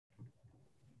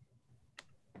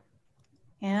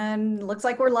And looks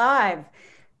like we're live.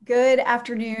 Good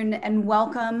afternoon and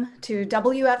welcome to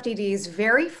WFDD's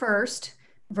very first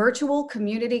virtual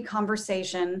community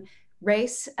conversation,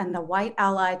 Race and the White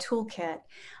Ally Toolkit.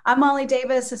 I'm Molly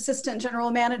Davis, Assistant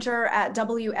General Manager at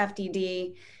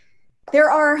WFDD. There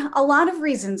are a lot of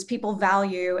reasons people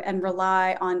value and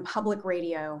rely on public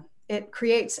radio. It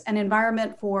creates an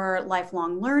environment for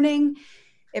lifelong learning.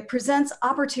 It presents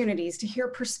opportunities to hear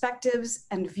perspectives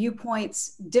and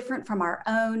viewpoints different from our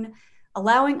own,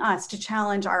 allowing us to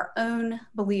challenge our own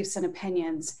beliefs and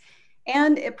opinions.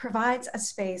 And it provides a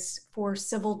space for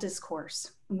civil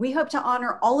discourse. We hope to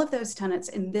honor all of those tenets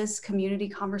in this community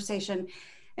conversation,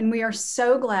 and we are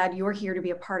so glad you're here to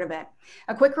be a part of it.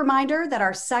 A quick reminder that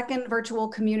our second virtual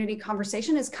community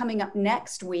conversation is coming up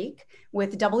next week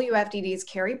with WFDD's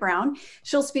Carrie Brown.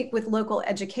 She'll speak with local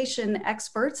education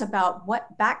experts about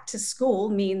what back to school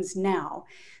means now.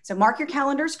 So mark your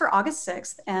calendars for August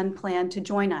 6th and plan to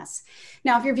join us.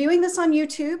 Now, if you're viewing this on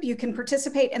YouTube, you can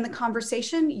participate in the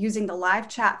conversation using the live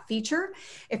chat feature.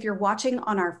 If you're watching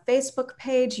on our Facebook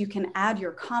page, you can add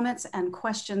your comments and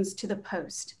questions to the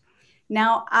post.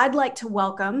 Now, I'd like to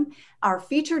welcome our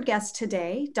featured guest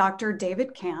today, Dr.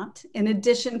 David Kant. In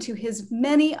addition to his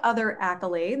many other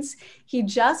accolades, he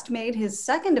just made his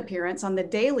second appearance on The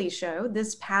Daily Show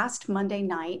this past Monday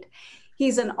night.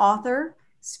 He's an author,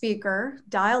 speaker,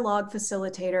 dialogue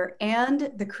facilitator,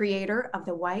 and the creator of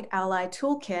the White Ally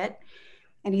Toolkit.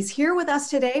 And he's here with us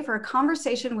today for a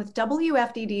conversation with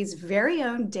WFDD's very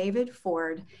own David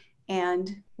Ford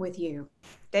and with you.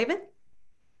 David?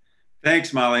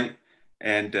 Thanks, Molly.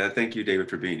 And thank you,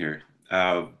 David, for being here.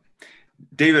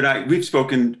 David, we've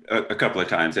spoken a couple of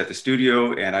times at the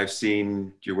studio, and I've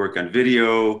seen your work on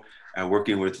video,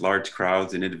 working with large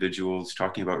crowds and individuals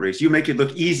talking about race. You make it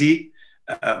look easy,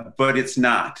 but it's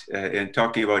not. And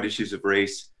talking about issues of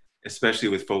race, especially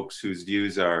with folks whose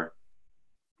views are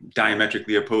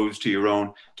diametrically opposed to your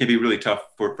own, can be really tough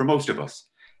for most of us.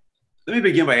 Let me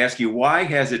begin by asking you, why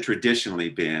has it traditionally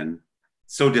been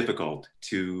so difficult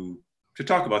to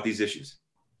talk about these issues?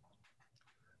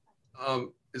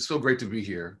 It's so great to be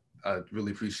here. I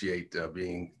really appreciate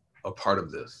being a part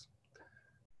of this.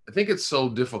 I think it's so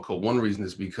difficult. One reason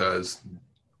is because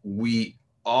we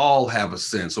all have a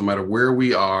sense, no matter where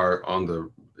we are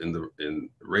in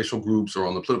racial groups or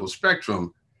on the political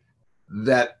spectrum,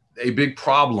 that a big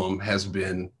problem has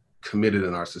been committed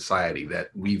in our society,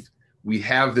 that we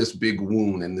have this big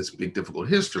wound and this big difficult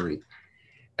history.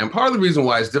 And part of the reason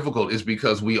why it's difficult is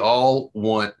because we all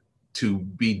want to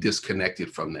be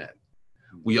disconnected from that.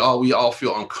 We all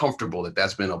feel uncomfortable that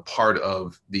that's been a part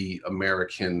of the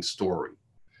American story.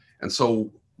 And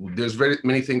so there's very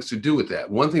many things to do with that.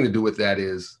 One thing to do with that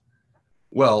is,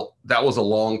 well, that was a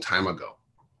long time ago.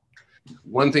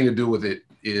 One thing to do with it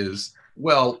is,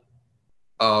 well,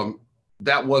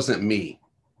 that wasn't me.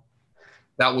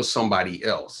 That was somebody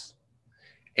else.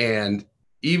 And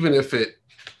even if it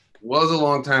was a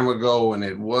long time ago and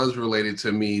it was related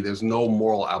to me, there's no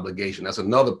moral obligation. That's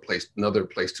another place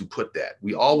to put that.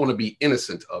 We all want to be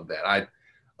innocent of that. I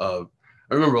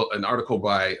remember an article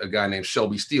by a guy named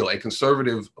Shelby Steele, a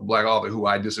conservative Black author who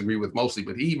I disagree with mostly,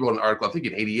 but he wrote an article, I think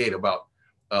in '88, about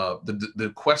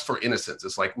the quest for innocence.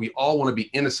 It's like we all want to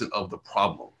be innocent of the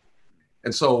problem.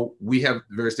 And so we have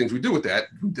various things we do with that.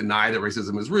 We deny that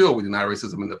racism is real. We deny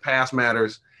racism in the past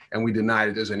matters. And we deny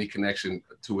that there's any connection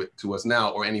to us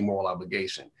now or any moral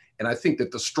obligation. And I think that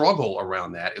the struggle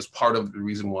around that is part of the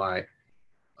reason why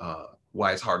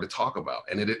it's hard to talk about.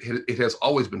 And it has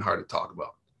always been hard to talk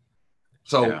about.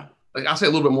 So yeah. I'll say a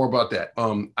little bit more about that.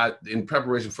 In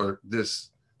preparation for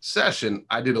this session,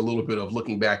 I did a little bit of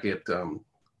looking back at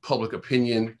public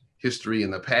opinion history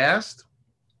in the past.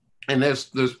 And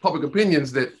there's public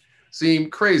opinions that seem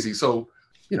crazy. So,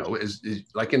 is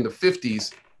like in the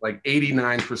 50s, like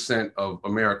 89% of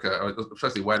America,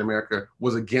 especially white America,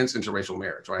 was against interracial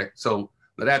marriage, right? So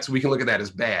we can look at that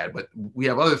as bad, but we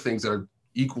have other things that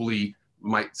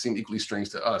might seem equally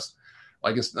strange to us.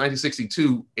 Like in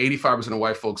 1962, 85% of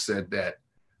white folks said that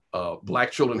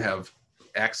Black children have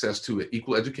access to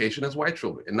equal education as white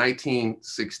children in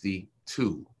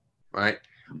 1962, right?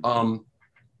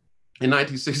 In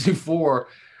 1964,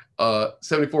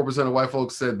 74% of white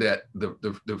folks said that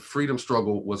the freedom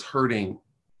struggle was hurting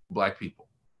Black people,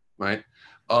 right?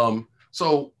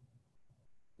 So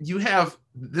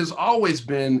there's always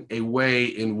been a way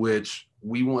in which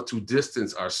we want to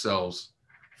distance ourselves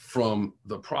from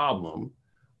the problem.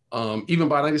 Even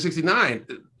by 1969,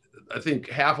 I think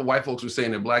half of white folks were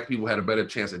saying that Black people had a better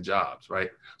chance at jobs,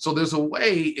 right? So there's a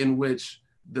way in which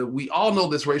we all know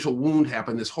this racial wound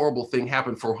happened, this horrible thing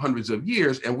happened for hundreds of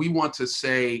years, and we want to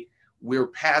say, we're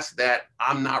past that.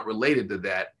 I'm not related to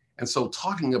that. And so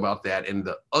talking about that and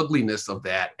the ugliness of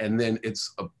that, and then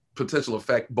its a potential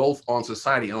effect both on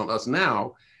society and on us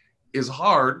now is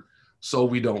hard. So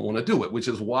we don't want to do it, which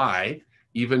is why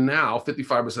even now,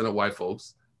 55% of white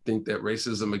folks think that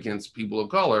racism against people of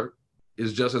color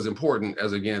is just as important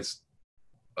as against,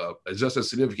 just as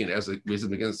significant as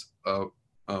racism against,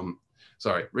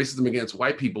 racism against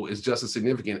white people is just as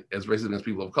significant as racism against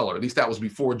people of color. At least that was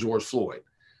before George Floyd.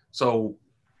 So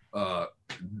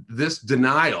this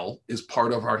denial is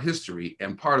part of our history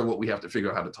and part of what we have to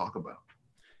figure out how to talk about.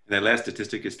 And that last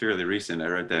statistic is fairly recent. I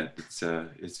read that.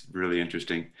 It's really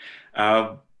interesting.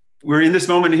 We're in this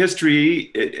moment in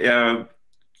history.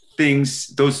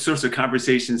 Those sorts of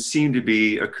conversations seem to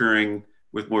be occurring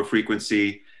with more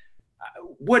frequency.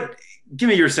 Give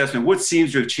me your assessment. What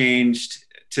seems to have changed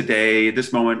today,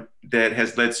 this moment, that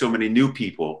has led so many new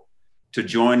people to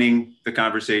joining the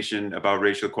conversation about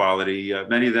racial equality,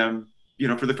 many of them,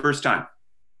 for the first time?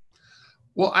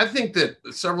 Well, I think that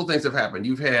several things have happened.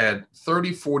 You've had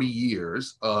 30, 40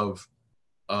 years of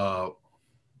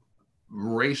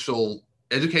racial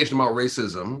education about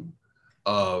racism,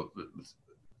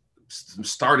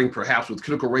 starting perhaps with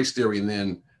critical race theory and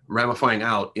then ramifying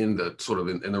out in the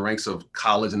in the ranks of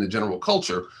college and the general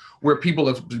culture, where people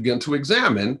have begun to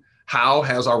examine how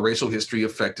has our racial history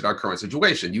affected our current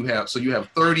situation. You have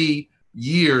 30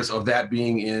 years of that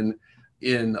being in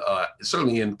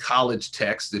certainly in college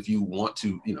texts, if you want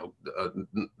to,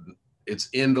 it's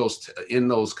in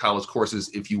those college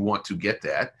courses if you want to get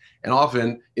that, and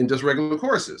often in just regular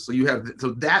courses. So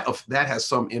that has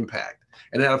some impact,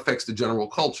 and that affects the general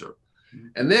culture.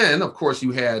 And then, of course,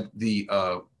 you had the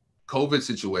COVID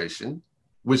situation,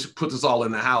 which puts us all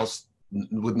in the house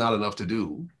with not enough to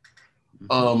do.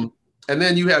 And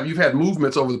then you've had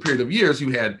movements over the period of years.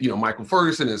 You had, Michael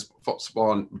Ferguson has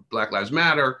spawned Black Lives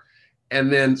Matter.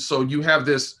 And then, so you have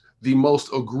the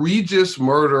most egregious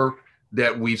murder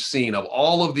that we've seen of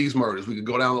all of these murders. We could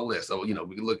go down the list. So, we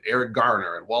could look at Eric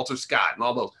Garner and Walter Scott and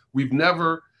all those. We've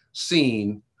never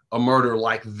seen a murder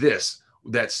like this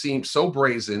that seemed so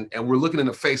brazen, and we're looking in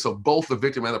the face of both the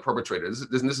victim and the perpetrator. This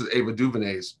is Ava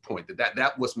DuVernay's point,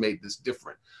 that was made this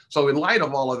different. So in light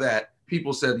of all of that,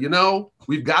 people said,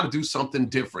 we've got to do something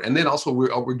different. And then also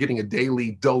we're getting a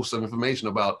daily dose of information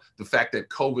about the fact that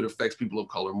COVID affects people of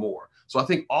color more. So I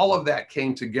think all of that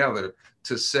came together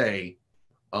to say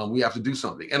we have to do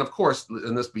something. And of course,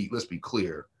 and let's be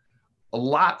clear, a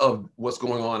lot of what's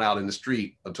going on out in the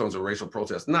street in terms of racial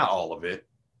protests, not all of it.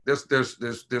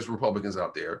 There's Republicans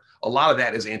out there. A lot of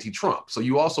that is anti-Trump. So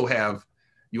you also have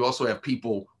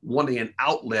people wanting an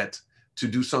outlet to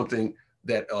do something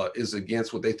that is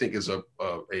against what they think is a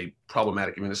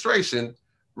problematic administration,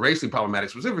 racially problematic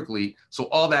specifically. So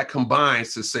all that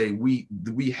combines to say we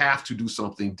have to do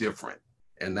something different,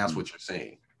 and that's what you're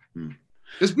saying.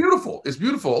 It's beautiful. It's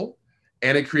beautiful,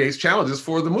 and it creates challenges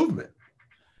for the movement.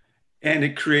 And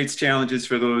it creates challenges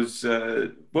for those,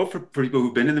 both for people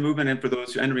who've been in the movement and for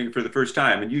those entering for the first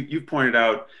time. And you've pointed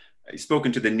out, you've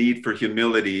spoken to the need for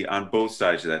humility on both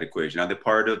sides of that equation, on the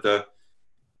part of the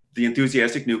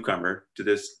enthusiastic newcomer to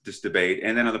this debate,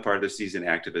 and then on the part of the seasoned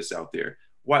activists out there.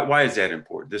 Why is that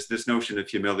important? This notion of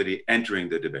humility entering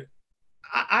the debate.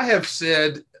 I have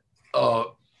said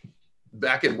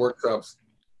back at workshops,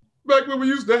 back when we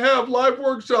used to have live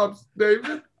workshops,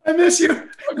 David. I miss you.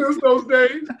 I miss those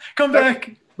days. Come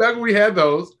back. Back when we had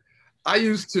those, I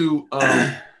used to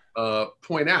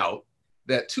point out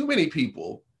that too many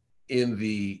people in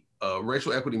the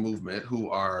racial equity movement who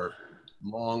are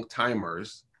long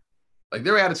timers, like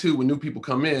their attitude when new people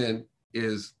come in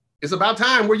is, it's about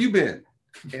time, where you been?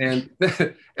 And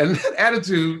that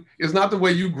attitude is not the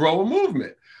way you grow a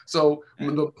movement. So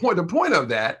the point of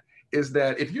that is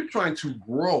that if you're trying to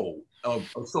grow a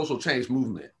social change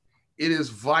movement, it is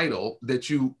vital that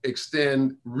you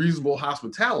extend reasonable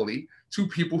hospitality to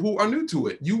people who are new to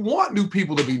it. You want new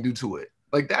people to be new to it.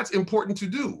 Like, that's important to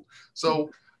do. So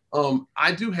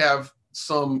I do have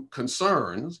some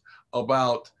concerns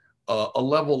about a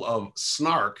level of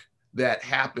snark that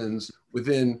happens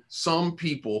within some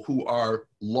people who are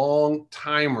long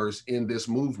timers in this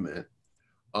movement,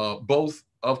 both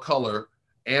of color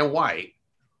and white,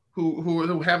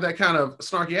 who have that kind of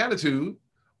snarky attitude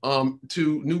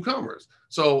to newcomers.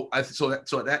 So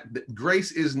that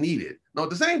grace is needed. Now, at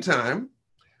the same time,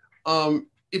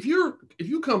 if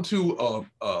you come to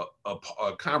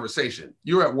a conversation,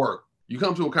 you're at work, you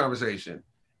come to a conversation,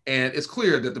 and it's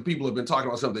clear that the people have been talking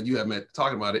about something you haven't been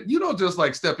talking about it. You don't just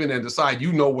like step in and decide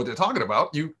you know what they're talking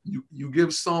about. You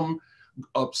give some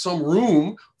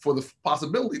room for the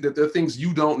possibility that there are things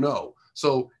you don't know.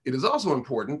 So it is also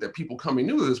important that people coming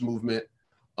new to this movement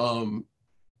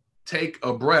take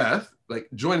a breath, like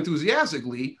join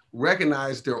enthusiastically,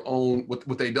 recognize their own,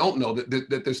 what they don't know,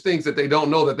 that there's things that they don't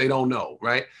know,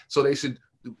 right? So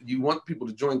you want people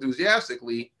to join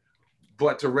enthusiastically,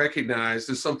 but to recognize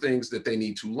there's some things that they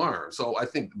need to learn. So I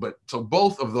think, so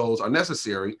both of those are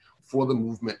necessary for the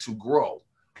movement to grow.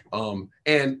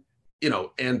 It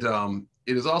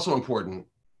is also important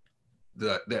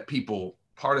that people,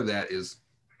 part of that is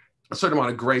a certain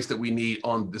amount of grace that we need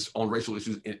on racial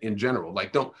issues in general.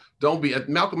 Like don't be,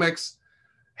 Malcolm X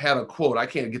had a quote, I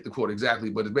can't get the quote exactly,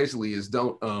 but it basically is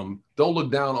don't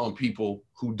look down on people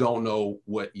who don't know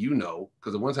what you know,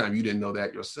 because at one time you didn't know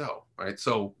that yourself, right?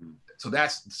 So I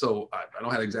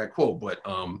don't have an exact quote, but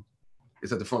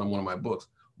it's at the front of one of my books.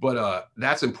 But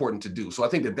that's important to do. So I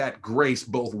think that grace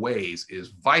both ways is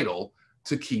vital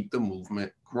to keep the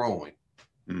movement growing.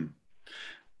 Mm.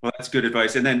 Well, that's good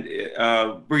advice. And then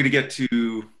we're going to get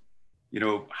to,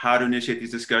 how to initiate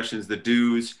these discussions, the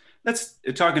do's. Let's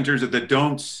talk in terms of the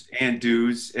don'ts and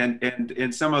do's,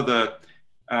 and some of the.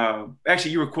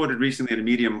 Actually, you were quoted recently in a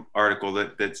Medium article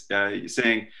that's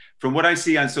saying, from what I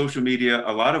see on social media,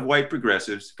 a lot of white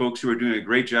progressives, folks who are doing a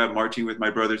great job marching with my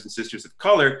brothers and sisters of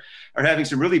color, are having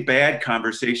some really bad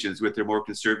conversations with their more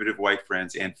conservative white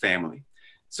friends and family.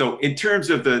 So in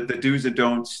terms of the do's and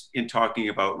don'ts in talking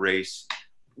about race,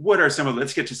 what are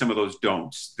let's get to some of those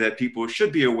don'ts that people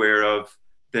should be aware of,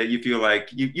 that you feel like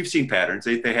you've seen patterns,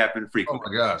 they happen frequently.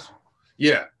 Oh my gosh.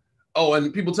 Yeah. Oh,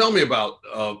 and people tell me about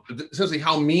essentially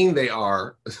how mean they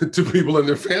are to people in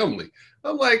their family.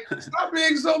 I'm like, stop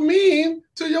being so mean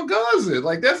to your cousin.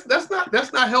 Like that's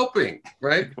not helping,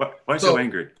 right? Why so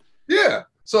angry? Yeah.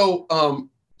 So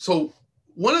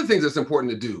one of the things that's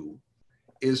important to do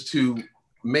is to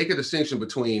make a distinction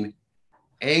between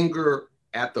anger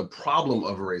at the problem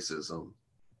of racism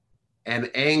and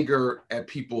anger at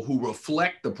people who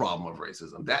reflect the problem of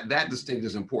racism. That distinction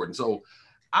is important. So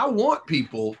I want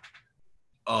people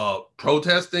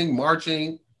protesting,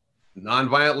 marching,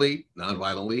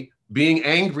 non-violently, being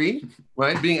angry,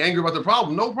 right? Being angry about the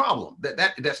problem, no problem.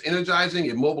 That's energizing.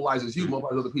 It mobilizes you,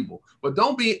 mobilizes other people. But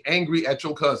don't be angry at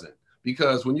your cousin,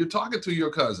 because when you're talking to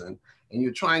your cousin and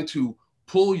you're trying to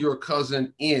pull your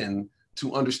cousin in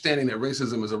to understanding that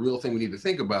racism is a real thing we need to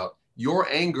think about, your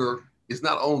anger is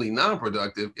not only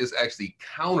non-productive, it's actually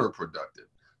counterproductive.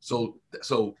 So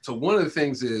one of the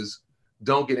things is,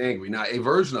 don't get angry. Now, a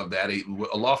version of that, a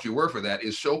loftier word for that,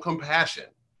 is show compassion.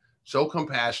 Show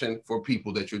compassion for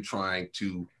people that you're trying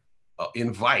to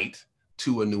invite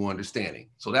to a new understanding.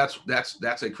 So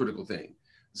that's a critical thing.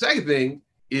 The second thing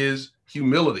is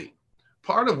humility.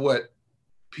 Part of what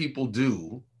people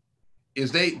do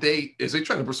is they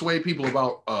try to persuade people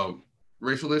about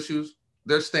racial issues.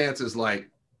 Their stance is like,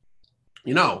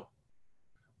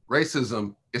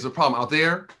 racism is a problem out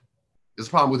there. It's a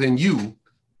problem within you.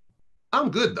 I'm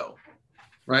good though,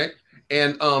 right?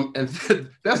 And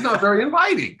that's not very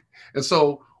inviting. And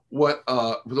so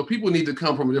the people need to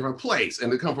come from a different place, and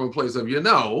to come from a place of,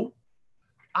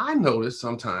 I notice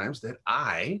sometimes that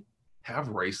I have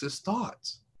racist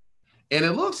thoughts, and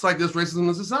it looks like there's racism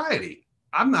in society.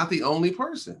 I'm not the only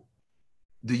person.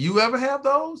 Do you ever have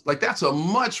those? Like, that's a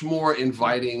much more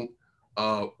inviting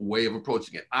way of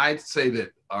approaching it. I'd say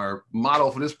that our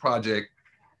motto for this project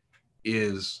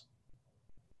is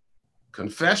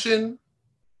confession,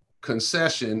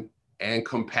 concession, and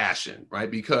compassion, right?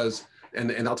 Because,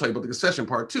 and I'll tell you about the concession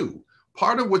part too.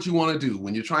 Part of what you want to do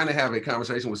when you're trying to have a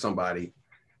conversation with somebody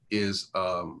is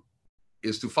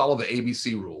to follow the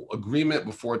ABC rule, agreement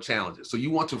before challenges. So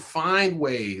you want to find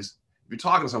ways, if you're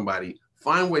talking to somebody,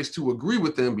 find ways to agree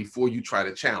with them before you try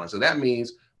to challenge. So that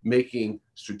means making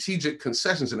strategic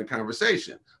concessions in the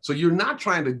conversation. So you're not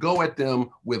trying to go at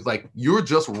them with like, you're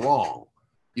just wrong.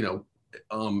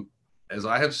 As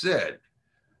I have said,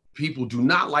 people do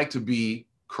not like to be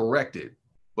corrected,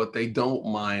 but they don't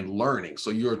mind learning.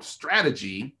 So your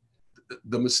strategy,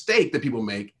 the mistake that people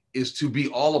make, is to be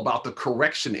all about the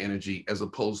correction energy as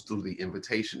opposed to the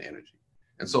invitation energy.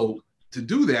 And so to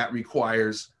do that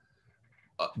requires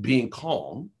being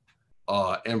calm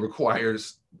and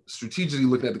requires strategically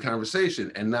looking at the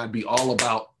conversation and not be all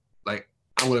about like,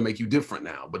 I want to make you different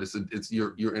now, but it's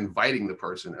you're inviting the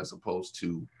person as opposed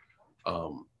to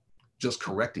just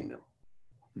correcting them.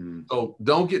 So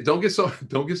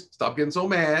stop getting so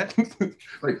mad.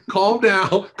 Like, calm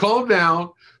down,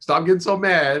 stop getting so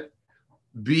mad.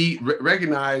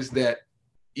 Recognize that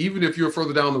even if you're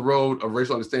further down the road of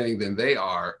racial understanding than they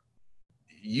are,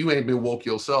 you ain't been woke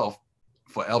yourself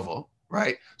forever,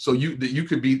 right? So you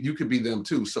could be them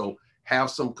too. So have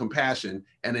some compassion,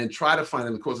 and then try to find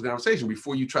in the course of the conversation,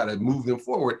 before you try to move them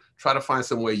forward, try to find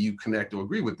some way you connect or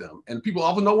agree with them. And people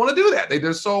often don't want to do that.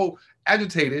 They're so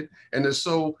agitated and they're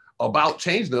so about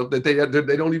changing them that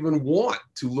they don't even want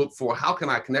to look for, how can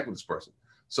I connect with this person?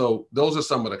 So those are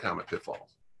some of the common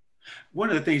pitfalls. One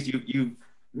of the things you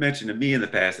mentioned to me in the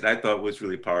past that I thought was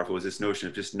really powerful was this notion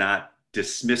of just not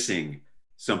dismissing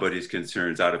somebody's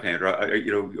concerns out of hand, or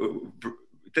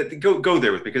go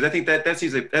there with me, because I think that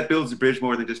seems like that builds a bridge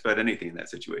more than just about anything in that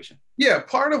situation. Yeah,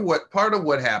 part of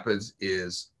what happens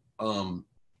is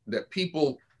that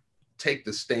people take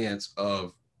the stance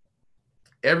of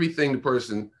everything the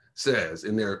person says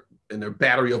in their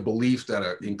battery of beliefs that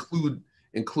are include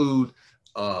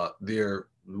their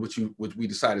which we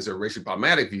decide is their racially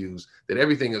problematic views, that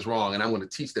everything is wrong, and I'm going to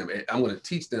teach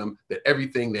them that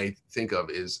everything they think of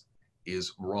is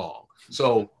wrong.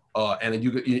 So and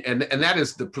that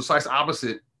is the precise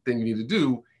opposite thing you need to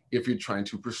do if you're trying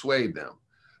to persuade them.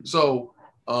 So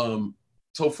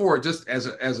for just as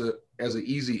an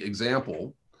easy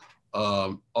example,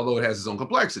 although it has its own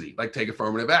complexity, like take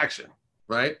affirmative action,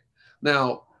 right?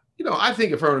 Now, I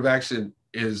think affirmative action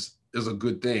is a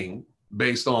good thing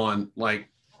based on, like,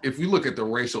 if you look at the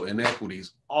racial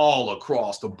inequities all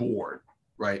across the board,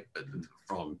 right?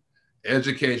 From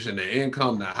education to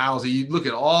income to housing, you look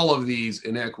at all of these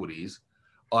inequities,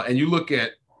 and you look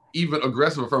at even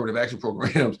aggressive affirmative action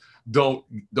programs don't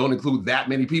include that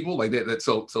many people like that.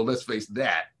 So let's face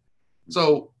that.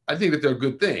 So I think that they're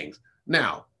good things.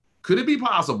 Now, could it be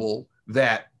possible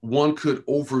that one could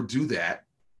overdo that?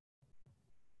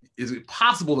 Is it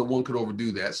possible that one could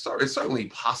overdo that? It's certainly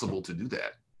possible to do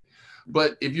that.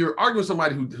 But if you're arguing with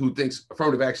somebody who thinks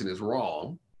affirmative action is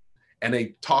wrong, and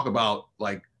they talk about,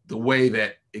 like, the way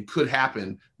that it could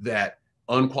happen that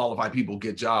unqualified people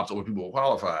get jobs over people who are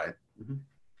qualified, mm-hmm.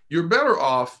 You're better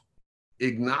off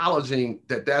acknowledging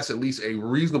that that's at least a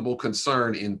reasonable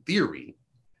concern in theory,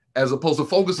 as opposed to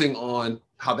focusing on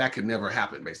how that could never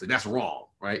happen. Basically, that's wrong,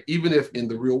 right? Even if in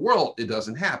the real world it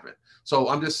doesn't happen. So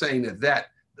I'm just saying that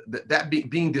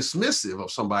being dismissive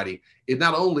of somebody, it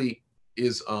not only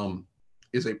is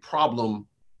a problem,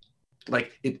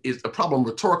 like it is a problem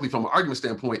rhetorically from an argument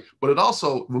standpoint, but it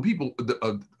also, when people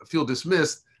feel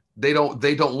dismissed, they don't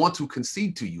want to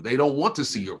concede to you. They don't want to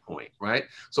see your point, right?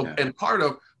 So, yeah. And part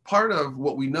of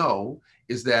what we know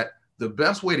is that the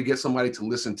best way to get somebody to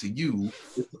listen to you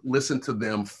is to listen to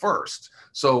them first.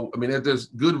 So, I mean, there's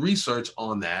good research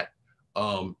on that.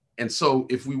 And so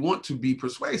if we want to be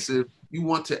persuasive, you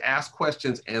want to ask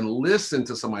questions and listen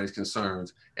to somebody's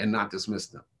concerns and not dismiss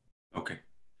them. Okay.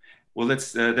 Well,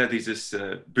 that leads us,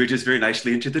 bridges very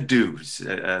nicely into the do's,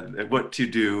 what to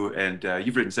do. And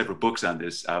you've written several books on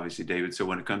this, obviously, David. So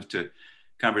when it comes to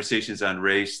conversations on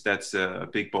race, that's a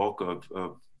big bulk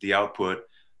of the output.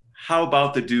 How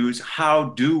about the do's? How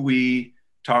do we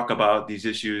talk about these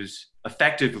issues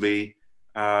effectively?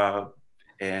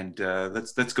 And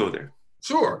let's go there.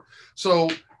 Sure. So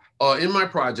in my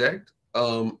project,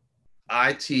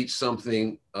 I teach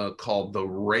something called the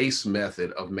RACE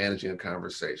method of managing a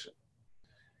conversation.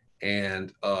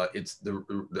 And it's the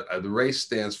RACE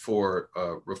stands for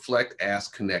reflect,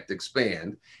 ask, connect,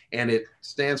 expand. And it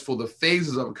stands for the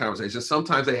phases of a conversation.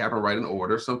 Sometimes they happen right in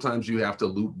order. Sometimes you have to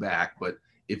loop back. But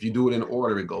if you do it in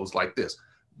order, it goes like this.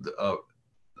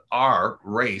 Our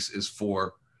RACE is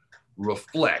for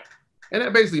reflect. And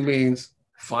that basically means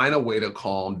find a way to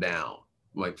calm down,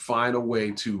 like find a way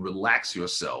to relax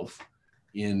yourself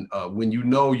in when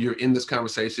you're in this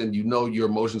conversation, your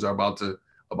emotions are about to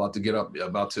get up,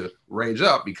 about to rage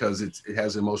up because it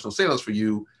has emotional salience for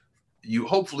you. You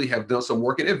hopefully have done some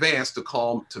work in advance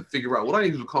to figure out what I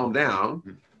need to calm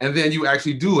down, and then you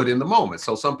actually do it in the moment.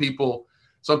 So some people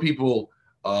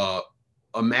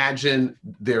imagine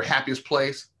their happiest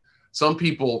place. Some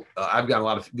people, I've got a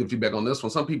lot of good feedback on this one.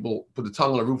 Some people put the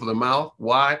tongue on the roof of the mouth.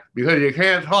 Why? Because you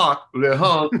can't talk with their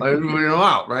tongue in your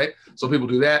mouth, right? So people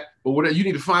do that. But you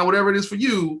need to find whatever it is for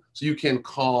you so you can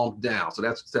calm down. So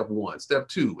that's step one. Step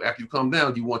two, after you calm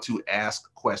down, you want to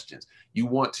ask questions. You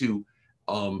want to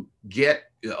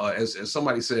get, as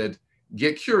somebody said,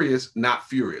 get curious, not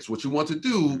furious. What you want to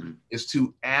do is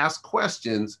to ask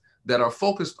questions that are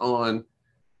focused on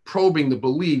probing the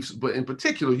beliefs, but in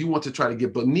particular, you want to try to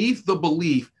get beneath the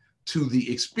belief to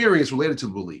the experience related to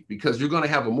the belief, because you're going to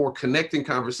have a more connecting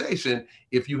conversation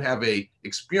if you have a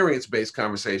experience-based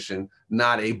conversation,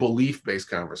 not a belief-based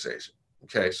conversation.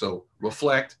 Okay, so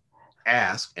reflect,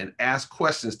 ask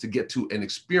questions to get to an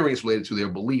experience related to their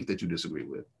belief that you disagree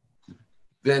with.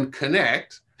 Then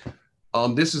connect.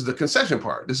 This is the concession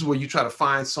part. This is where you try to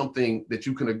find something that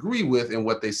you can agree with in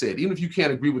what they said. Even if you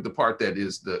can't agree with the part that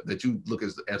is that you look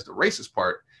as the racist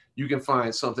part, you can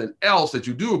find something else that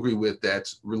you do agree with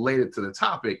that's related to the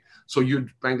topic. So you're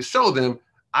trying to show them,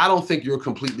 I don't think you're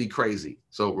completely crazy.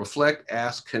 So reflect,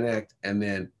 ask, connect, and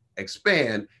then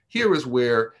expand. Here is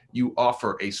where you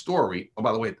offer a story. Oh,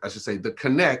 by the way, I should say the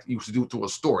connect you should do through a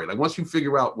story. Like once you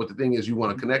figure out what the thing is you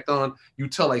want to connect on, you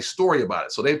tell a story about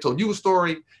it. So they've told you a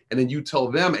story, and then you tell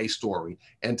them a story.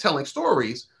 And telling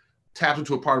stories taps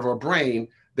into a part of our brain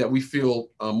that we feel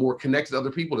more connected to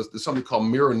other people. There's something called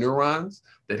mirror neurons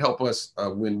that help us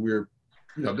when we're,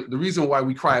 the reason why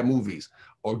we cry at movies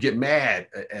or get mad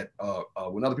at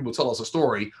when other people tell us a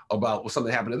story about what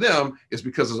something happened to them is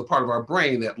because there's a part of our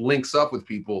brain that links up with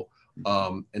people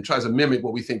and tries to mimic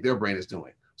what we think their brain is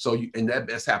doing. So that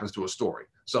best happens to a story.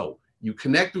 So you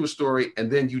connect through a story, and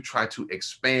then you try to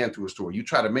expand through a story. You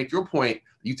try to make your point,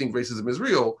 you think racism is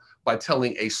real, by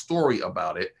telling a story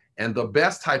about it. And the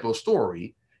best type of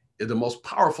story, the most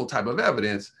powerful type of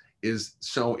evidence, is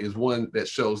one that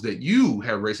shows that you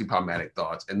have racially problematic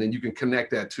thoughts, and then you can connect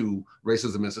that to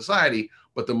racism in society.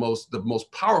 But the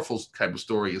most powerful type of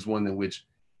story is one in which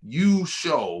you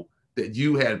show that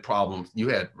you had problems, you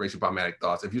had racially problematic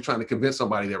thoughts, if you're trying to convince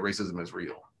somebody that racism is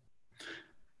real.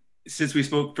 Since we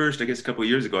spoke first, I guess a couple of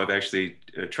years ago, I've actually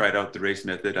tried out the race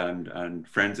method on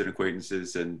friends and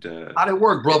acquaintances. And how'd it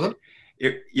work, brother?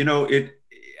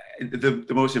 The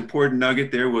most important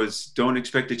nugget there was don't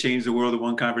expect to change the world in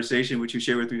one conversation, which you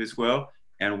shared with me as well.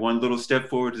 And one little step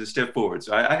forward is a step forward.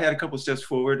 So I had a couple of steps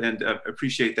forward, and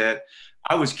appreciate that.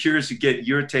 I was curious to get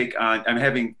your take on, I'm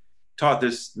having taught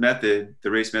this method,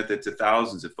 the race method, to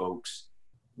thousands of folks.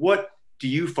 What do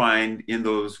you find in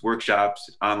those workshops,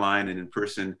 online and in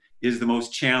person, is the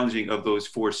most challenging of those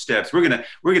 4 steps? We're gonna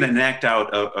enact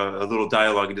out a little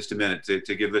dialogue in just a minute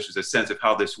to give listeners a sense of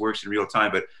how this works in real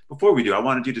time. But before we do, I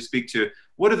wanted you to speak to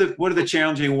what are the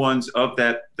challenging ones of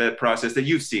that process that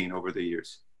you've seen over the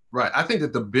years? Right. I think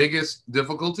that the biggest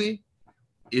difficulty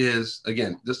is,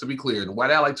 again, just to be clear, the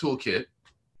White Ally Toolkit,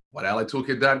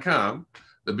 whiteallytoolkit.com,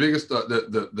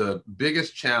 the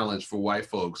biggest challenge for white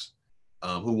folks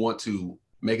who want to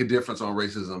make a difference on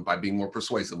racism by being more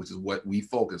persuasive, which is what we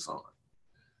focus on.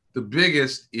 The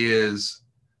biggest is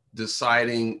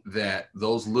deciding that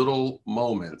those little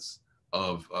moments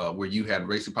of where you had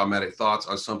racially problematic thoughts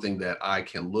are something that I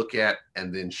can look at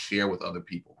and then share with other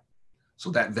people. So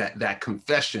that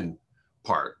confession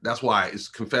part, that's why it's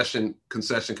confession,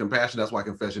 concession, compassion. That's why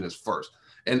confession is first.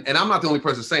 And I'm not the only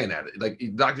person saying that. Like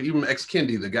Dr. Ibram X.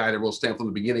 Kendi, the guy that wrote Stand from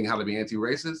the Beginning, How to Be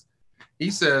Anti-Racist,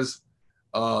 he says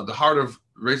the heart of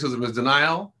racism is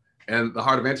denial, and the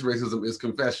heart of anti-racism is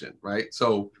confession, right?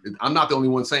 So I'm not the only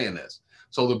one saying this.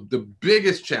 So the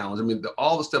biggest challenge, I mean,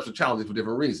 all the steps are challenging for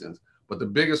different reasons, but the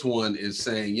biggest one is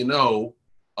saying,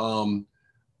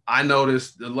 I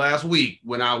noticed last week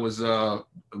when I was,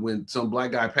 when some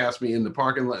black guy passed me in the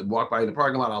parking lot, walked by in the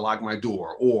parking lot, I locked my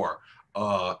door. Or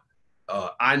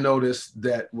I noticed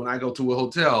that when I go to a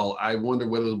hotel, I wonder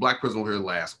whether the black person was here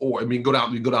last. Or, I mean,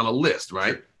 we go down a list,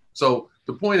 right? So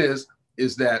the point is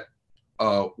that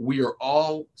we are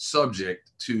all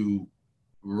subject to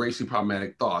racially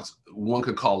problematic thoughts. One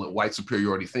could call it white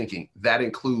superiority thinking. That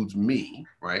includes me,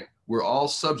 right? We're all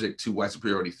subject to white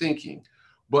superiority thinking.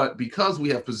 But because we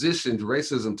have positioned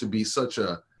racism to be such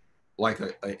a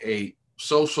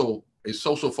social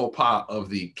faux pas of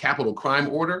the capital crime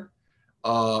order,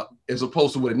 as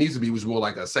opposed to what it needs to be, which is more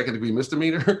like a second-degree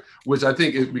misdemeanor, which I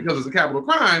think is because it's a capital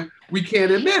crime, we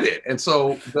can't admit it. And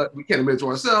so we can't admit it to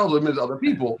ourselves or admit it to other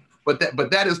people. But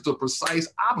that is the precise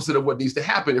opposite of what needs to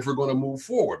happen if we're going to move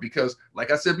forward. Because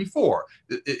like I said before,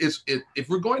 if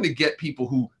we're going to get people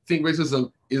who think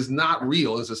racism is not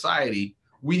real in society,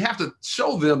 we have to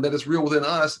show them that it's real within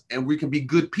us and we can be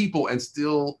good people and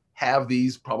still have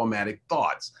these problematic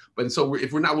thoughts. But so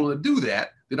if we're not willing to do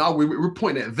that, then we're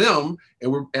pointing at them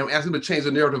and we're asking them to change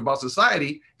the narrative about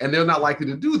society, and they're not likely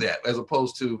to do that, as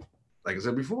opposed to, like I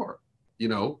said before,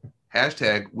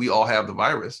 hashtag we all have the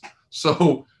virus.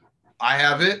 So I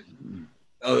have it.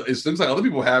 It seems like other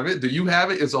people have it. Do you have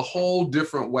it? It's a whole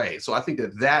different way. So I think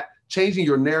that changing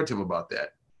your narrative about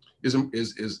that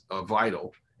is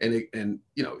vital. And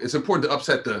it's important to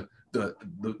upset the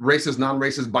racist,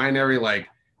 non-racist binary, like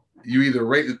you either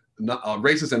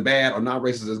racist and bad or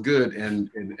non-racist is good,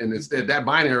 and instead that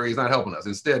binary is not helping us.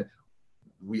 Instead,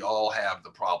 we all have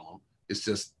the problem. It's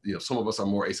just some of us are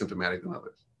more asymptomatic than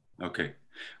others. Okay,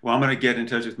 well, I'm going to get in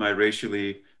touch with my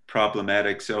racially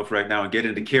problematic self right now and get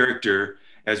into character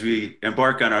as we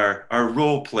embark on our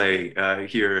role play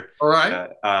here. All right.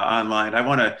 Online. I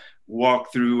want to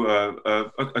walk through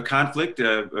a conflict.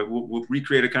 We'll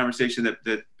recreate a conversation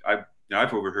that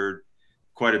I've overheard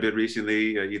quite a bit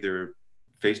recently, either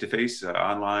face to face,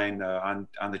 online, on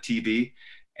the TV,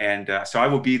 and so I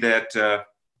will be that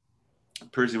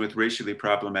person with racially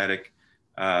problematic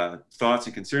thoughts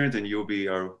and concerns, and you'll be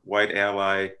our white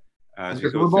ally as we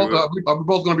So go through it. are we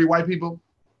both going to be white people?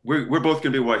 We're both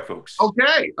going to be white folks.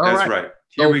 Okay, all That's right. right.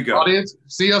 Here So we go. audience,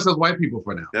 see us as white people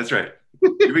for now. That's right.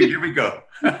 Here we go.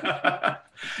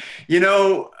 You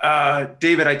know,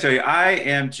 David, I tell you, I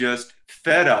am just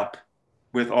fed up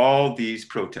with all these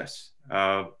protests,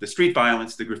 the street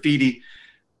violence, the graffiti,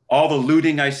 all the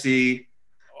looting I see,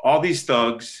 all these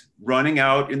thugs running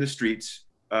out in the streets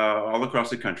all across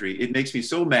the country. It makes me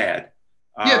so mad.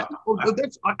 Yeah,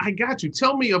 I got you.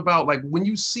 Tell me about, like, when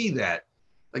you see that,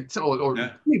 like, tell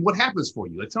me what happens for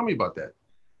you. Like, tell me about that.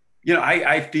 You know,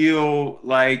 I feel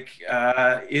like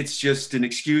it's just an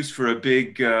excuse for a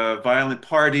big violent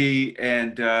party,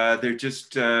 and they're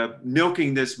just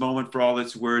milking this moment for all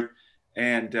it's worth.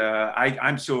 And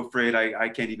I'm so afraid I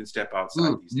can't even step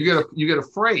outside these days. You get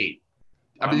afraid.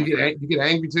 I mean, you get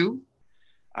angry too.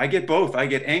 I get both. I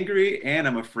get angry and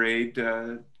I'm afraid.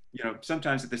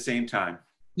 Sometimes at the same time.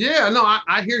 Yeah, no,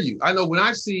 I hear you. I know when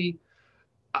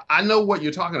I know what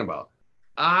you're talking about.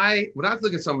 When I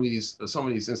look at some of these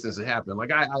instances that happen,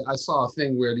 like I saw a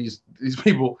thing where these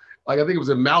people, like I think it was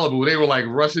in Malibu, they were like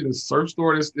rushing the surf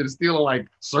store and stealing like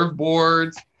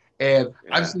surfboards, and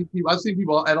yeah. I've seen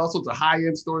people at all sorts of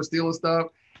high-end stores stealing stuff,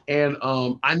 and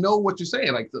I know what you're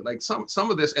saying, like some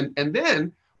of this, and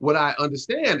then what I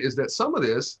understand is that some of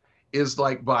this is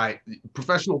like by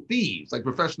professional thieves, like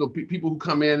professional people who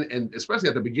come in, and especially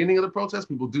at the beginning of the protest,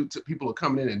 people are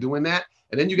coming in and doing that,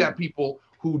 and then you got people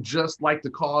who just like to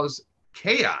cause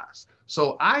chaos.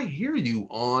 So I hear you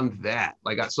on that.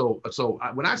 When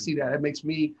I see that, it makes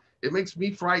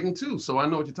me frightened too. So I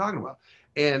know what you're talking about.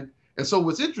 And so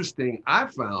what's interesting, I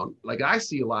found, like I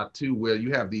see a lot too, where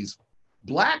you have these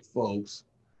Black folks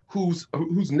whose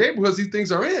neighborhoods these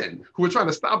things are in, who are trying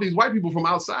to stop these white people from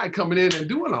outside coming in and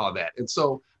doing all that. And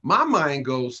so my mind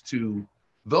goes to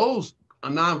those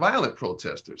nonviolent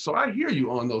protesters. So I hear you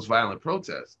on those violent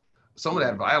protests. Some of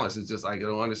that violence is just, I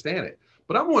don't understand it.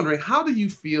 But I'm wondering, how do you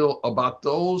feel about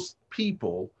those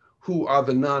people who are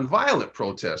the nonviolent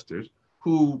protesters,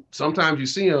 who sometimes you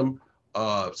see them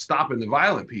stopping the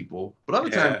violent people, but other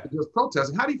times they're just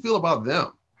protesting? How do you feel about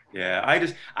them? Yeah,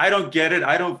 I don't get it.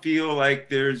 I don't feel like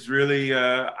there's really,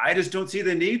 I just don't see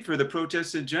the need for the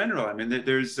protests in general. I mean,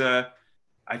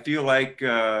 I feel like,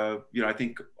 I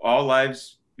think all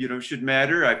lives, should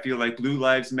matter. I feel like blue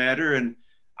lives matter. And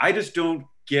I just don't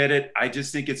get it. I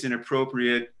just think it's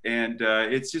inappropriate, and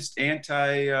it's just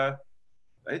anti-American.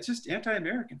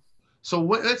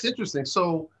 So that's interesting.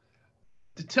 So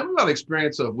tell me about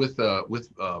experience with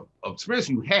experience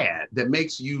you had that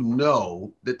makes you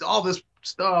know that all this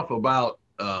stuff about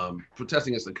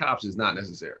protesting against the cops is not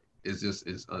necessary.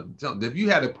 Have you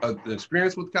had an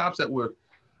experience with cops that were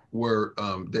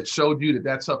that showed you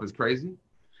that stuff is crazy?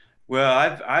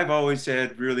 Well, I've always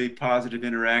had really positive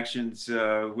interactions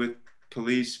with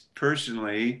police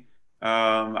personally.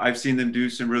 I've seen them do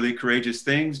some really courageous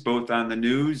things, both on the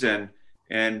news and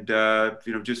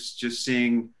just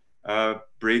seeing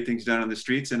brave things done on the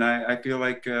streets. And I feel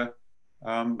like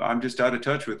I'm just out of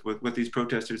touch with what these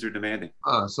protesters are demanding.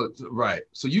 Right.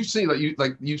 So you've seen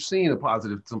you've seen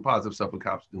some positive stuff with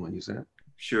cops doing. You said.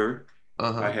 Sure.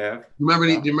 I have. Do you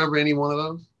remember any one of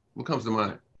those? What comes to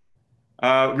mind?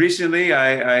 Recently,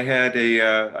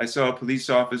 I saw a police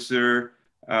officer.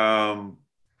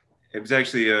 It was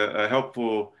actually a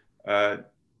helpful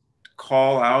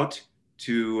call out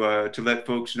to let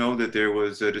folks know that there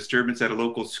was a disturbance at a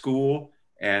local school,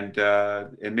 and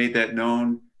made that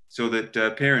known so that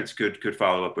parents could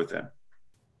follow up with them.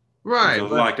 Right. It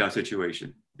was a lockdown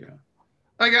situation. Yeah.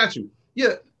 I got you.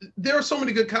 Yeah, there are so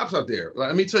many good cops out there.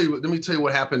 Let me tell you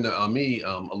what happened to me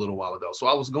a little while ago. So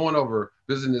I was going over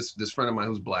visiting this friend of mine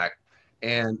who's Black,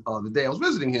 and the day I was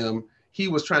visiting him, he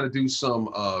was trying to do some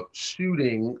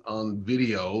shooting on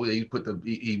video. He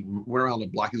went around the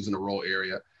block. He was in a rural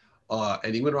area,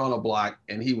 and he went around the block,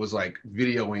 and he was like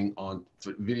videotaping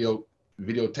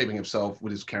himself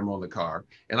with his camera on the car.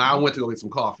 And I went to go get some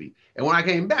coffee. And when I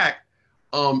came back,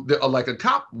 a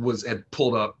cop had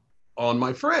pulled up on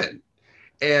my friend.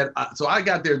 And so I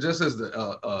got there just as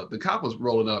the cop was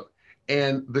rolling up,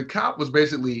 and the cop was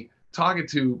basically talking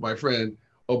to my friend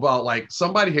about, like,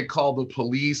 somebody had called the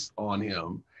police on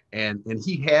him, and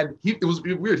it was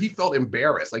weird. He felt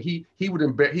embarrassed, like he was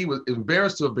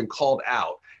embarrassed to have been called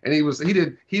out, and he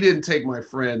didn't take my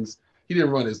friend's He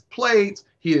didn't run his plates.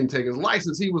 He didn't take his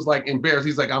license. He was like embarrassed.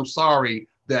 He's like, I'm sorry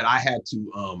that I had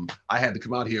to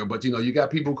come out here. But you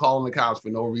got people calling the cops for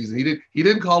no reason. He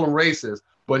didn't call them racist,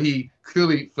 but he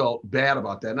clearly felt bad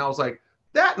about that. And I was like,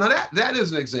 that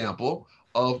is an example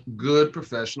of good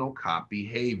professional cop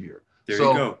behavior. There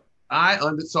you go.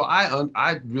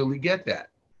 I really get that.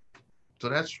 So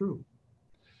that's true.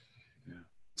 Yeah.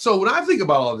 So when I think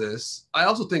about all this, I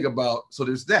also think about, so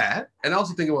there's that, and I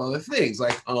also think about other things.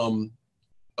 Like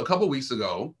a couple of weeks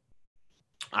ago,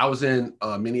 I was in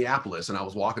Minneapolis and I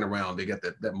was walking around. They got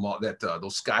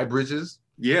those sky bridges.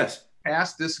 Yes.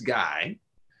 Past this guy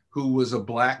who was a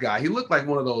black guy. He looked like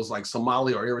one of those like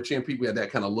Somali or Eritrean people. He had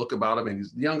that kind of look about him. And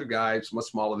he's a younger guy, much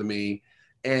smaller than me.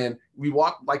 And we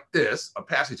walked like this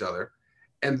past each other.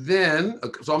 And then,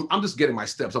 so I'm just getting my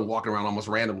steps. I'm walking around almost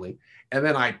randomly. And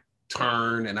then I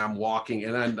turn and I'm walking.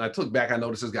 And I took back, I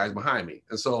noticed this guy's behind me.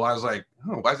 And so I was like,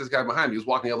 oh, why is this guy behind me? He was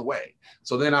walking the other way.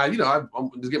 So then I'm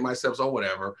just getting my steps or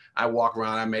whatever. I walk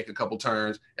around, I make a couple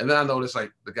turns. And then I notice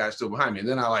like the guy's still behind me. And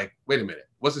then I like, wait a minute,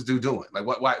 what's this dude doing? Like,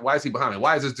 why is he behind me?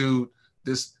 Why is this dude,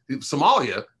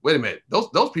 Somalia? Wait a minute,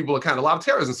 those people are kind of a lot of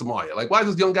terrorists in Somalia. Like, why is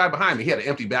this young guy behind me? He had an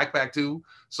empty backpack too.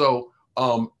 So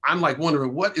I'm like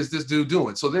wondering, what is this dude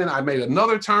doing? So then I made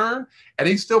another turn and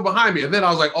he's still behind me. And then I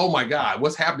was like, oh my God,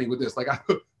 what's happening with this? Like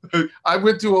I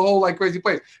went to a whole like crazy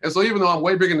place. And so even though I'm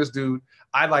way bigger than this dude,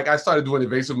 I started doing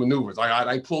evasive maneuvers. Like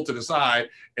I pulled to the side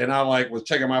and I like was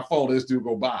checking my phone. This dude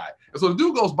go by. And so the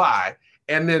dude goes by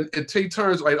and then he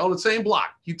turns right on the same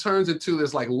block. He turns into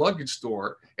this like luggage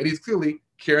store and he's clearly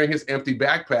carrying his empty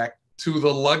backpack to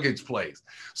the luggage place.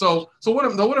 So what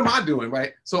am I doing,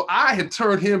 right? So I had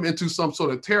turned him into some sort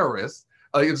of terrorist,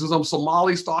 into some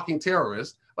Somali stalking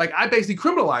terrorist. Like I basically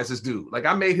criminalized this dude. Like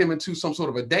I made him into some sort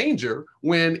of a danger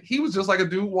when he was just like a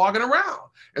dude walking around.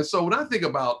 And so when I think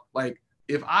about like,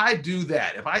 if I do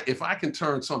that, if I can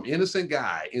turn some innocent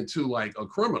guy into like a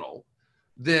criminal,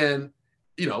 then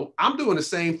I'm doing the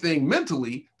same thing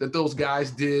mentally that those guys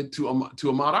did to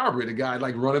Ahmaud Arbery, the guy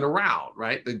like running around,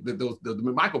 right?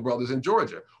 The Michael brothers in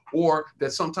Georgia, or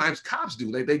that sometimes cops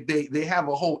do. They have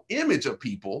a whole image of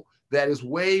people that is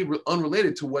way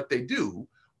unrelated to what they do,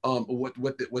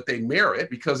 what they merit,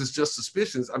 because it's just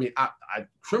suspicions. I mean, I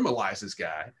criminalize this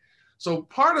guy. So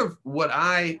part of what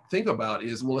I think about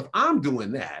is, well, if I'm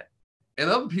doing that, and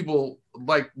other people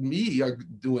like me are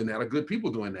doing that, are good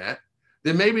people doing that,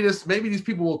 then maybe these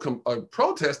people will come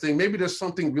protesting. Maybe there's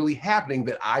something really happening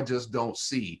that I just don't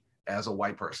see as a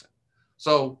white person.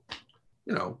 So,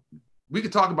 we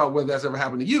could talk about whether that's ever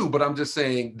happened to you, but I'm just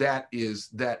saying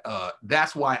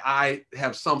that's why I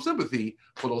have some sympathy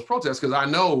for those protests, because I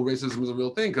know racism is a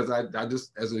real thing, because I just,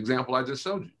 as an example, I just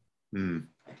showed you. Mm.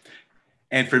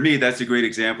 And for me, that's a great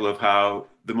example of how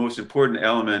the most important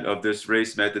element of this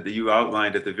race method that you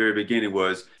outlined at the very beginning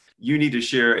was you need to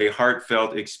share a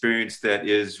heartfelt experience that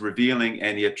is revealing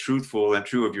and yet truthful and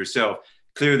true of yourself.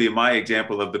 Clearly, my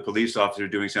example of the police officer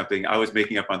doing something I was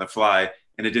making up on the fly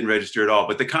and it didn't register at all.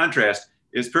 But the contrast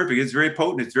is perfect. It's very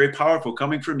potent. It's very powerful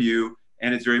coming from you,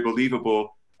 and it's very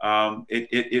believable.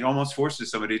 It almost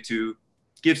forces somebody to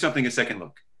give something a second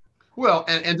look. Well,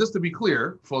 and just to be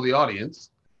clear for the audience,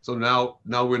 so now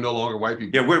we're no longer white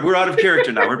people. Yeah, we're out of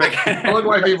character now. We're back. No longer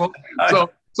white people.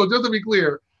 So just to be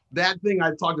clear, that thing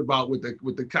I talked about with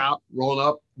the cop rolling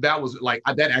up, that was like,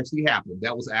 that actually happened.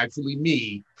 That was actually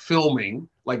me filming,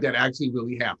 like that actually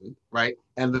really happened, right?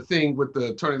 And the thing with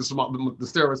the turning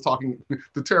the terrorist talking,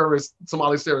 the terrorist,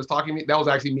 Somali terrorist talking to me, that was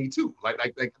actually me too.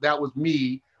 Like that was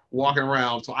me walking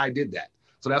around, so I did that.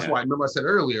 So that's why, remember I said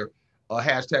earlier,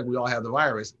 hashtag we all have the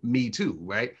virus, me too,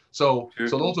 right? So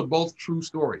those are both true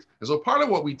stories. And so part of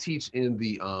what we teach in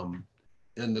the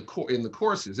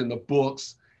courses, in the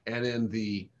books, and in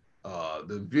the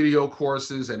video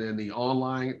courses, and in the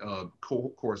online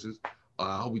courses,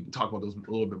 I hope we can talk about those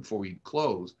a little bit before we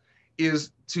close,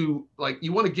 is to, like,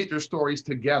 you want to get your stories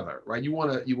together, right? You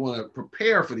want to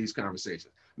prepare for these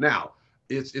conversations. Now,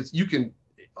 it's you can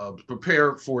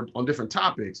prepare on different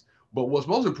topics, but what's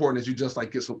most important is you just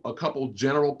like get a couple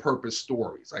general purpose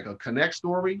stories, like a connect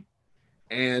story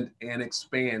and an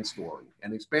expand story.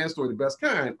 And expand story, the best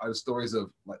kind, are the stories of,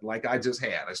 like I just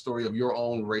had, a story of your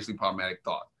own racially problematic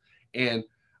thought. And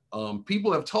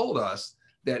people have told us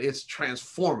that it's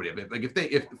transformative.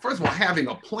 If first of all, having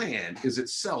a plan is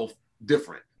itself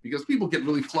different, because people get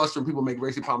really flustered when people make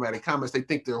racially problematic comments. They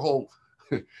think their whole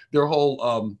the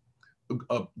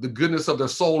goodness of their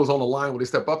soul is on the line when they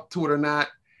step up to it or not.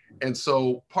 And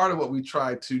so part of what we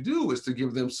try to do is to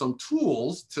give them some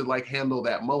tools to like handle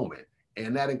that moment.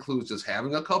 And that includes just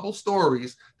having a couple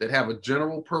stories that have a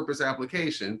general purpose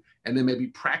application, and then maybe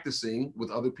practicing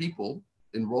with other people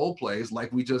in role plays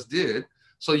like we just did,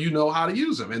 so you know how to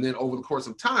use them. And then over the course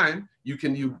of time,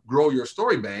 you grow your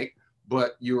story bank,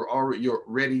 but you're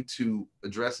ready to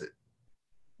address it.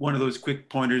 One of those quick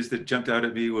pointers that jumped out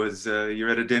at me was you're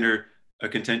at a dinner, a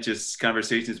contentious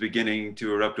conversation is beginning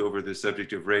to erupt over the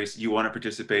subject of race. You want to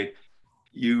participate.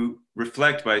 You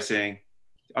reflect by saying,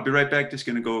 I'll be right back, just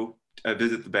going to go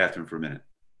visit the bathroom for a minute.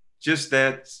 Just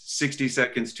that 60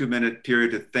 seconds, 2-minute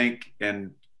period to think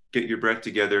and get your breath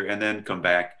together and then come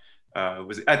back. I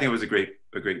think it was a great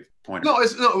point.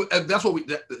 That's what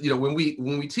when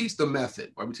we teach the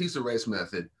method, right? We teach the race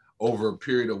method over a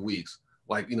period of weeks.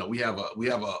 Like, we have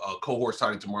a cohort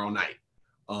starting tomorrow night.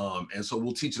 And so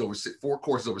we'll teach it over 4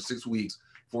 courses over 6 weeks,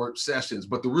 4 sessions,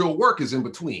 but the real work is in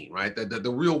between, right?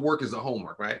 The real work is the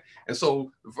homework, right? And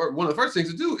so one of the first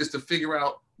things to do is to figure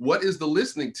out what is the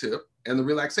listening tip and the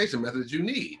relaxation methods you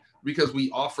need, because we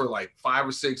offer like 5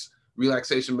 or 6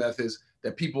 relaxation methods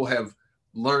that people have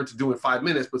learned to do in 5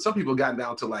 minutes, but some people gotten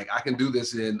down to like, I can do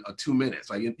this in 2 minutes.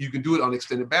 Like you can do it on an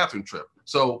extended bathroom trip.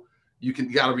 So you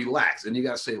got to relax and you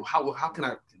got to say,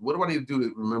 what do I need to do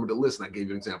to remember to listen? I gave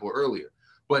you an example earlier.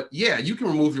 But yeah, you can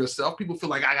remove yourself. People feel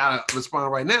like I got to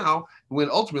respond right now, when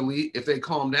ultimately, if they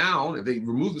calm down, if they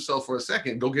remove themselves for a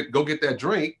second, go get that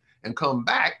drink and come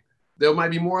back, they might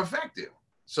be more effective.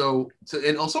 So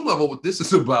and on some level, what this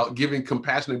is about, giving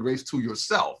compassion and grace to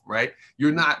yourself, right?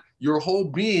 Your whole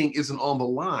being isn't on the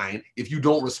line if you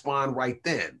don't respond right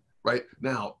then, right?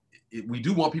 Now, we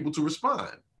do want people to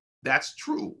respond. That's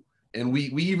true. And we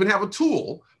even have a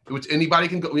tool which anybody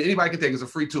can take. It's a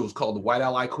free tool. It's called the White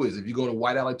Ally Quiz. If you go to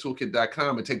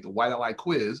whiteallytoolkit.com and take the White Ally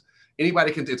Quiz,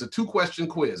 it's a 2-question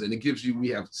quiz, and it gives you, we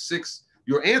have 6,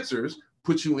 your answers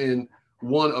put you in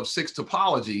one of 6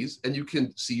 topologies, and you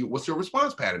can see what's your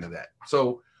response pattern to that.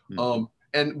 So,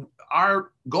 and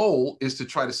our goal is to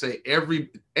try to say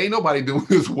ain't nobody doing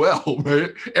this well,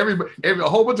 man. A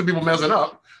whole bunch of people messing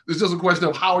up. It's just a question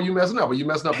of, how are you messing up? Are you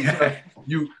messing up because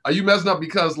are you messing up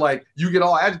because like you get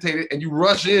all agitated and you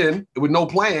rush in with no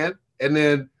plan and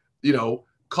then,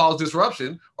 cause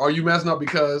disruption? Or are you messing up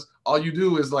because all you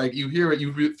do is like, you hear it,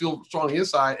 you feel strongly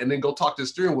inside, and then go talk to the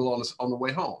steering wheel on the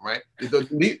way home, right?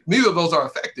 Neither of those are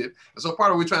effective. And so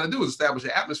part of what we're trying to do is establish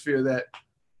an atmosphere that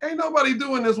ain't nobody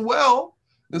doing this well.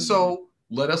 And so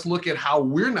let us look at how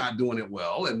we're not doing it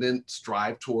well, and then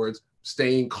strive towards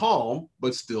staying calm,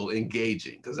 but still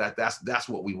engaging, because that's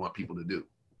what we want people to do.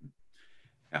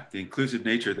 Yeah, the inclusive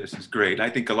nature of this is great. I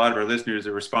think a lot of our listeners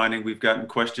are responding. We've gotten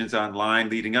questions online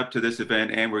leading up to this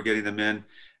event, and we're getting them in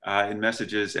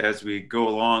messages as we go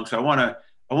along. So I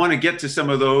want to get to some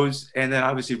of those, and then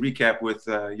obviously recap with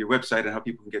your website and how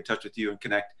people can get in touch with you and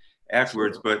connect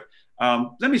afterwards. Sure.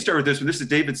 But let me start with this one. This is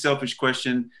David's selfish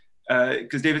question.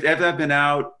 Because David, as I've been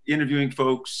out interviewing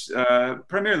folks,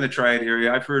 primarily in the Triad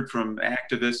area, I've heard from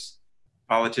activists,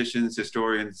 politicians,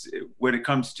 historians, when it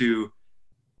comes to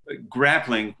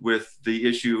grappling with the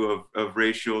issue of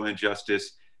racial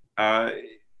injustice.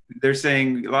 They're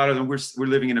saying, a lot of them, we're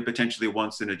living in a potentially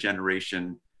once in a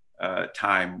generation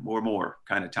time or more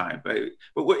kind of time. But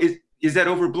what is that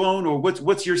overblown, or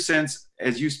what's your sense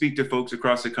as you speak to folks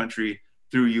across the country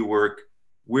through your work,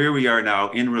 where we are now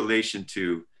in relation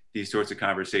to these sorts of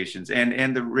conversations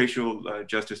and the racial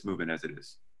justice movement as it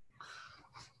is?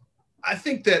 I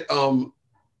think that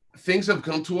things have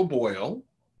come to a boil,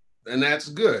 and that's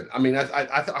good. I mean,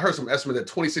 I heard some estimate that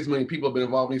 26 million people have been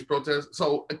involved in these protests.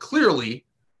 So clearly,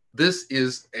 this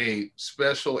is a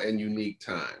special and unique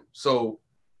time. So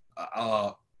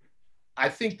I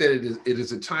think that it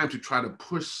is a time to try to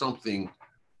push something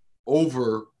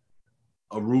over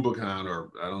a Rubicon,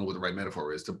 or I don't know what the right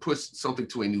metaphor is, to push something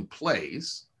to a new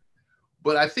place.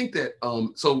 But I think that,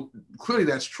 so clearly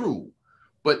that's true.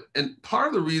 And part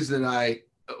of the reason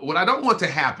what I don't want to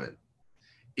happen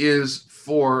is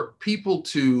for people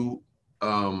to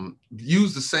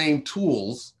use the same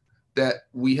tools that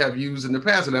we have used in the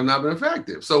past that have not been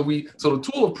effective. So the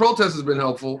tool of protest has been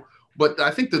helpful, but I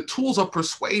think the tools of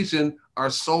persuasion are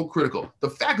so critical. The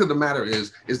fact of the matter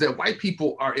is that white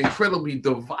people are incredibly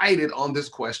divided on this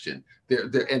question.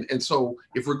 And so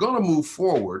if we're going to move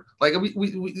forward, like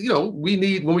we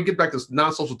need, when we get back to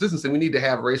non-social distancing, we need to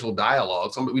have racial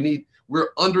dialogue.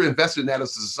 We're underinvested in that as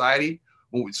a society.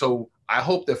 So I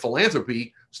hope that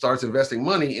philanthropy starts investing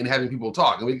money in having people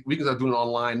talk. And we can start doing it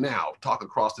online now, talk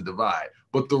across the divide.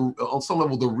 But on some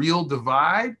level, the real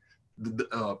divide,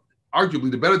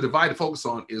 arguably the better divide to focus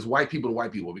on is white people to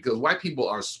white people, because white people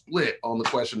are split on the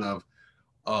question of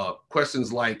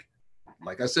questions like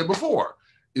I said before,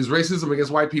 is racism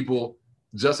against white people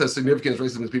just as significant as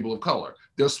racism against people of color?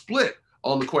 They're split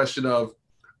on the question of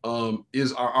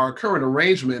is our current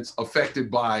arrangements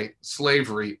affected by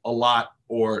slavery a lot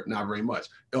or not very much?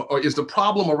 Or is the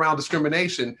problem around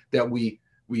discrimination that we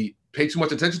pay too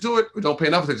much attention to it or don't pay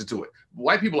enough attention to it?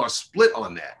 White people are split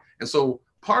on that. And so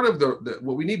part of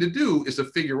what we need to do is to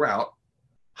figure out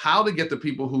how to get the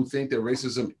people who think that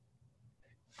racism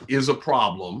is a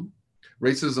problem,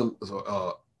 racism,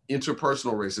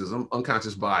 interpersonal racism,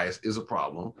 unconscious bias is a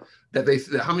problem, to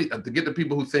get the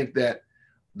people who think that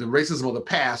the racism of the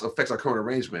past affects our current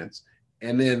arrangements.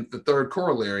 And then the third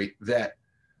corollary, that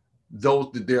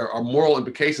there are moral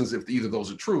implications if either of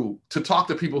those are true, to talk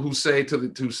to people who say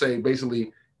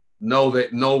basically, no,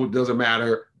 it doesn't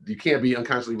matter. You can't be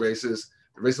unconsciously racist.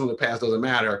 The racism of the past doesn't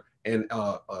matter. And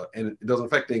it doesn't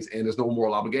affect things, and there's no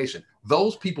moral obligation.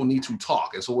 Those people need to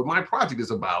talk. And so what my project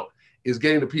is about is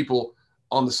getting the people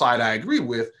on the side I agree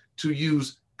with to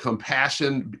use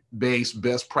compassion-based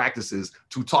best practices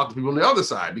to talk to people on the other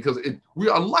side, because we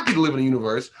are lucky to live in a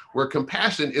universe where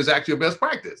compassion is actually a best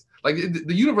practice. Like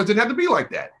the universe didn't have to be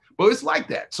like that, but it's like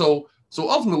that. So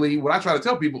ultimately, what I try to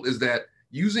tell people is that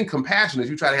using compassion as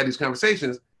you try to have these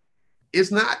conversations,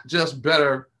 it's not just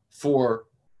better for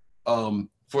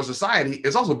society,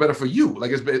 it's also better for you.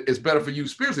 Like it's better for you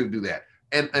spiritually to do that.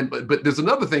 But there's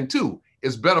another thing too.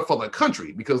 It's better for the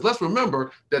country, because let's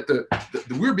remember that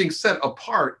we're being set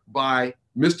apart by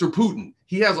Mr. Putin.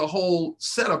 He has a whole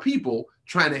set of people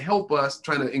trying to help us,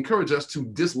 trying to encourage us to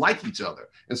dislike each other.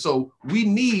 And so we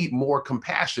need more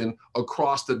compassion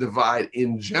across the divide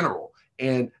in general.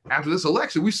 And after this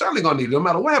election, we certainly gonna need it. No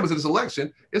matter what happens in this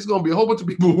election, it's gonna be a whole bunch of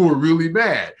people who are really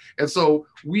mad. And so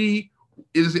it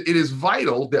is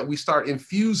vital that we start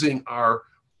infusing our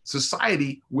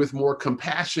society with more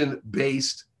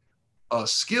compassion-based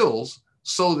skills,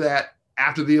 so that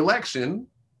after the election,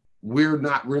 we're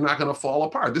not going to fall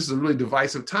apart. This is a really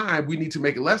divisive time. We need to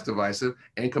make it less divisive,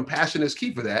 and compassion is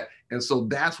key for that. And so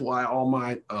that's why all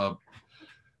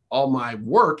my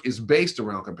work is based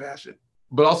around compassion,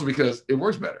 but also because it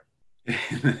works better.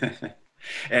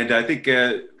 And I think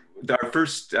our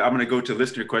first, I'm going to go to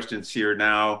listener questions here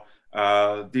now.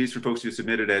 These are folks who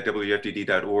submitted at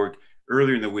wfdd.org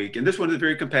earlier in the week. And this one is a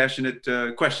very compassionate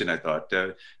question, I thought.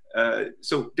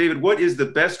 So, David, what is the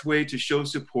best way to show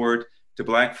support to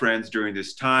Black friends during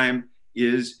this time?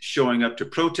 Is showing up to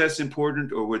protests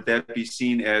important, or would that be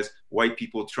seen as white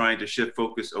people trying to shift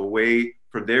focus away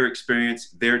from their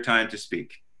experience, their time to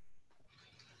speak?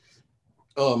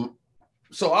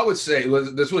 So I would say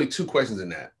there's really two questions in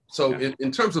that. So yeah.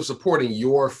 in terms of supporting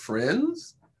your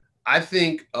friends, I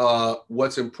think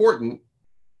what's important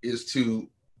is to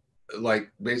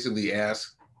basically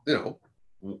ask,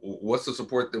 what's the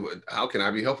support how can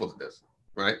I be helpful to this,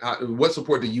 right? What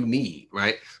support do you need,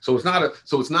 right? So it's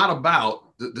not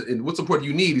about what support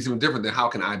you need is even different than how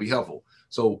can I be helpful.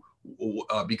 So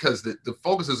because the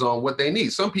focus is on what they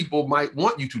need. Some people might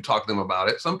want you to talk to them about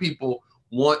it. Some people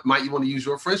might want to use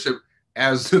your friendship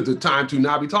as the time to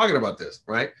not be talking about this,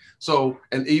 right? So,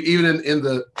 and even in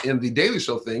the Daily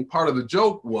Show thing, part of the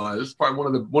joke was one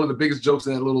of the biggest jokes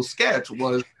in that little sketch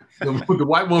was the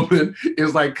white woman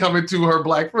is coming to her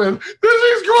Black friend, she's crying,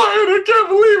 I can't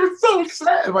believe it's so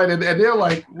sad, right? And they're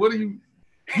like, what do you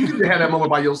need to have that moment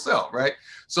by yourself, right?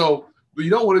 So what you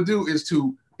don't want to do is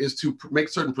to make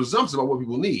certain presumptions about what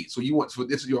people need. So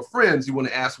this is your friends, you want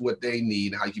to ask what they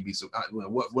need, how you can be,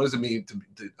 what does it mean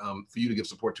for you to give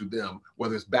support to them,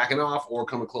 whether it's backing off or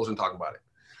coming closer and talking about it.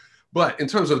 But in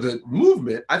terms of the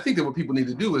movement, I think that what people need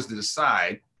to do is to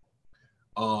decide,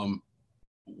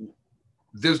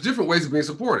 there's different ways of being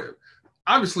supportive.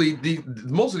 Obviously,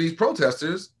 most of these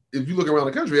protesters, if you look around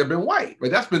the country, have been white,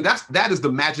 right? That is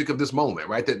the magic of this moment,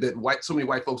 right? That so many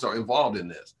white folks are involved in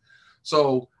this.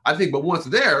 So I think, but once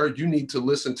there, you need to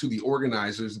listen to the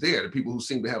organizers there, the people who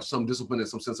seem to have some discipline and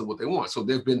some sense of what they want. So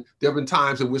there have been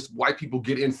times in which white people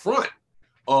get in front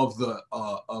of the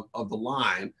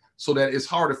line, so that it's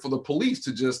harder for the police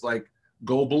to just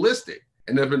go ballistic.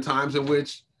 And there have been times in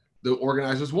which the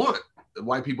organizers want the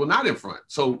white people not in front.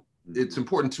 So it's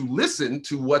important to listen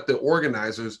to what the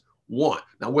organizers want.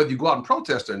 Now, whether you go out and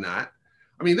protest or not,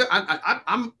 I mean,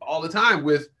 I'm all the time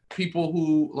with people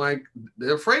who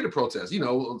they're afraid to protest.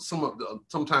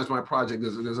 Sometimes my project,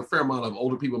 there's a fair amount of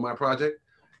older people in my project,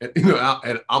 and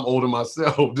and I'm older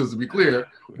myself, just to be clear.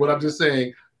 But I'm just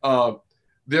saying, there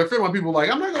are a fair amount of people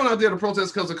I'm not going out there to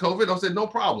protest because of COVID. I said no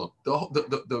problem.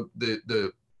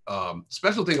 The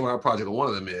special thing about our project, and one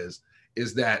of them is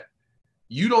that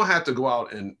you don't have to go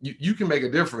out and you can make a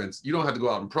difference. You don't have to go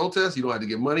out and protest. You don't have to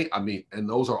get money. I mean, and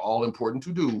those are all important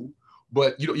to do.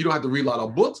 But you don't have to read a lot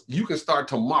of books. You can start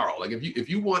tomorrow. If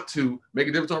you want to make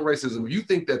a difference on racism, if you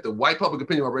think that the white public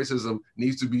opinion about racism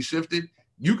needs to be shifted,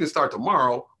 You can start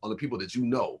tomorrow on the people that you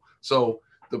know. So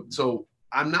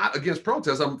I'm not against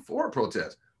protests. I'm for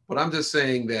protest. But I'm just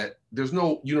saying that there's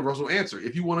no universal answer.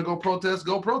 If you want to go protest,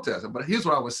 go protest. But here's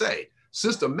what I would say.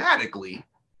 Systematically,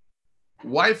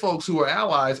 white folks who are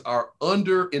allies are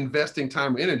under investing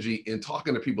time and energy in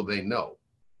talking to people they know.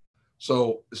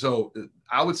 So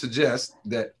I would suggest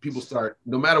that people start,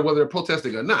 no matter whether they're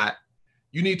protesting or not,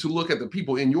 you need to look at the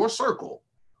people in your circle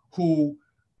who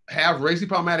have racially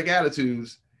problematic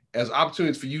attitudes as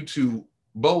opportunities for you to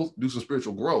both do some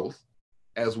spiritual growth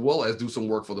as well as do some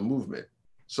work for the movement.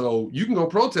 So you can go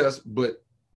protest, but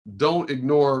don't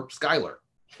ignore Skylar.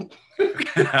 Oh,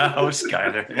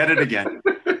 Skylar, at it again.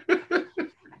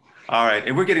 All right,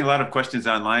 and we're getting a lot of questions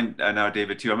online now,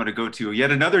 David, too. I'm going to go to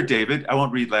yet another David. I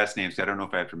won't read last names, so I don't know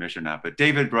if I have permission or not, but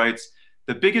David writes,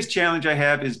 the biggest challenge I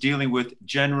have is dealing with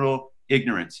general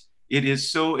ignorance. It is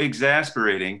so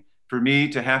exasperating for me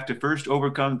to have to first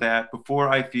overcome that before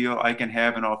I feel I can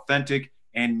have an authentic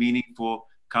and meaningful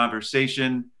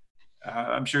conversation.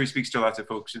 I'm sure he speaks to lots of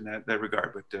folks in that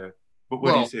regard, but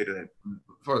what do you say to that?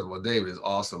 First of all, David is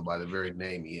awesome by the very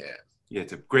name he has. Yeah,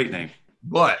 it's a great name.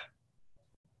 But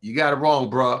you got it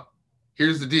wrong, bruh.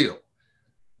 Here's the deal.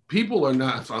 People are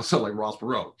not, so I sound like Ross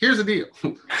Perot. Here's the deal.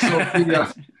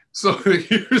 So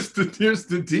here's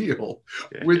the deal,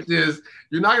 which is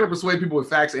you're not going to persuade people with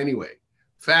facts anyway.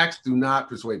 Facts do not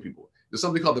persuade people. There's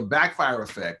something called the backfire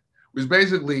effect, which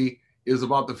basically is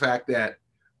about the fact that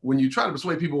when you try to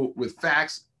persuade people with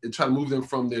facts and try to move them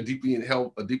from their deeply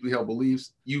held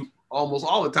beliefs, you almost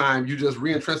all the time, you just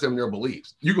re-entrench them in their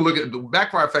beliefs. You can look at the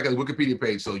backfire effect on the Wikipedia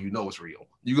page so you know it's real.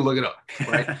 You can look it up,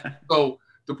 right? So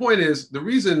the point is, the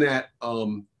reason that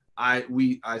I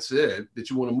said that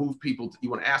you want to move people, you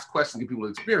want to ask questions, get people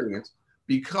experience,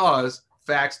 because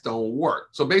facts don't work.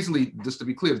 So basically, just to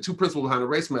be clear, the two principles behind the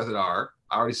race method are,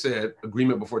 I already said,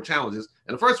 agreement before challenges.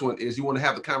 And the first one is you want to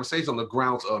have the conversation on the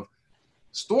grounds of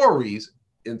stories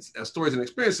and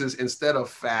experiences instead of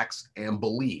facts and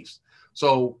beliefs.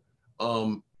 So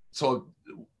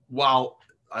while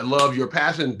I love your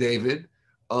passion, David,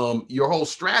 your whole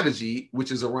strategy,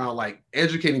 which is around like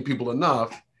educating people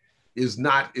enough, is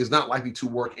not likely to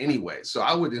work anyway. So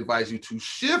I would advise you to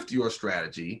shift your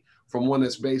strategy from one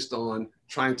that's based on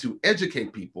trying to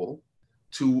educate people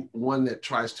to one that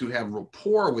tries to have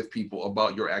rapport with people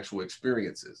about your actual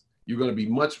experiences. You're going to be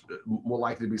much more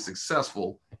likely to be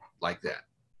successful like that.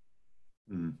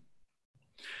 Hmm.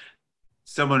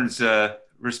 Someone's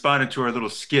responded to our little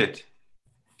skit.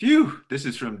 Phew, this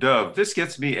is from Dove. This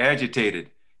gets me agitated.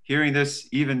 Hearing this,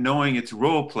 even knowing it's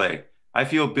role play, I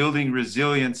feel building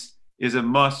resilience is a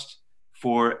must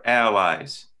for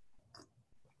allies.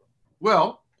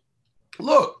 Well,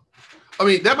 look, I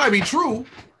mean, that might be true,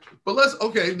 but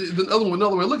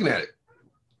another way of looking at it.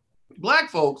 Black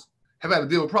folks have had to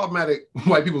deal with problematic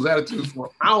white people's attitudes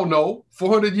for,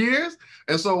 400 years.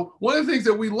 And so one of the things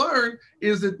that we learned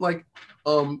is that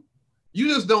you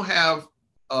just don't have,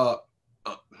 how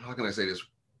can I say this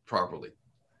properly?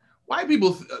 White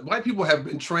people have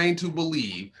been trained to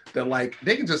believe that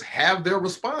they can just have their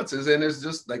responses and it's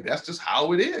just that's just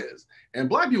how it is. And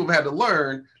Black people have had to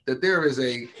learn that there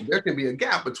can be a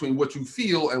gap between what you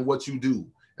feel and what you do.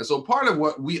 And so part of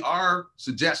what we are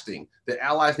suggesting that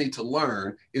allies need to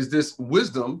learn is this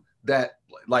wisdom that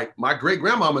my great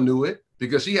grandmama knew it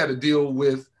because she had to deal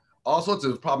with all sorts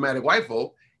of problematic white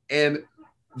folk, and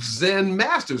Zen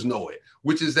masters know it,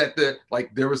 which is that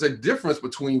there is a difference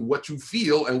between what you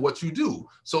feel and what you do.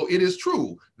 So it is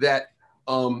true that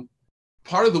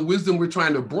part of the wisdom we're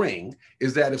trying to bring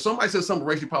is that if somebody says something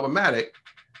racially problematic,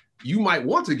 you might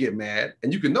want to get mad,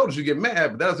 and you can notice you get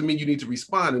mad, but that doesn't mean you need to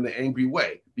respond in an angry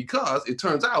way, because it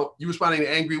turns out you responding in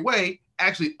an angry way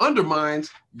actually undermines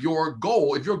your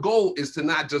goal. If your goal is to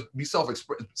not just be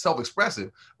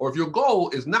self-expressive, or if your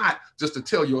goal is not just to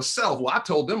tell yourself, well, I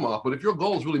told them off, but if your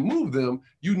goal is really move them,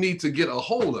 you need to get a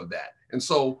hold of that. And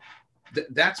so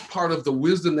that's part of the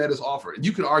wisdom that is offered.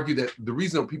 You could argue that the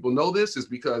reason people know this is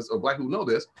because, or Black people know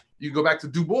this, you go back to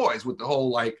Du Bois with the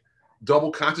whole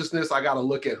double consciousness. I got to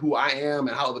look at who I am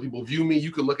and how other people view me. You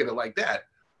could look at it like that.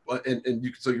 But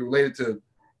so you're related to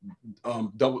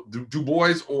Du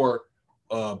Bois or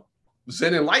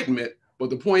Zen enlightenment. But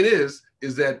the point is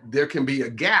that there can be a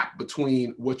gap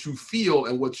between what you feel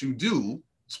and what you do.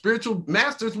 Spiritual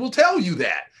masters will tell you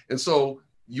that. And so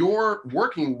you're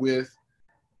working with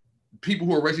people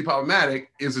who are racially problematic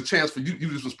is a chance for you to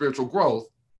do some spiritual growth.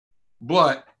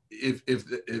 But if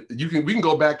we can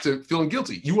go back to feeling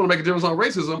guilty. You want to make a difference on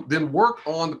racism, then work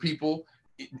on the people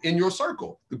in your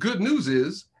circle. The good news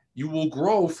is you will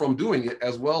grow from doing it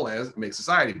as well as make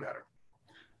society better.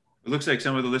 It looks like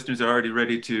some of the listeners are already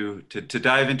ready to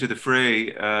dive into the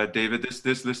fray. David,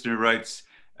 this listener writes,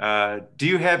 do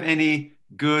you have any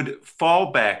good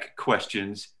fallback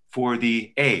questions for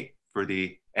the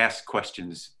ask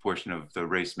questions portion of the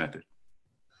race method?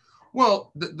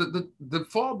 Well, the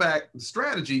fallback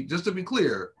strategy, just to be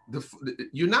clear,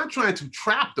 you're not trying to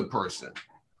trap the person.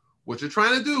 What you're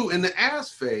trying to do in the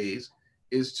ask phase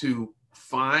is to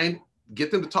get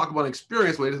them to talk about an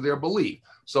experience related to their belief.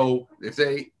 So if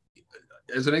they,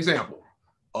 as an example,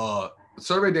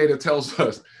 survey data tells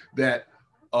us that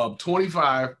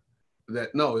 32%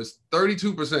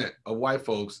 of white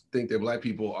folks think that Black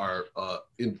people are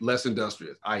less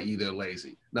industrious, i.e. they're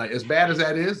lazy. Now, as bad as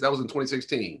that is, that was in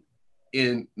 2016.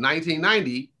 In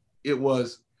 1990, it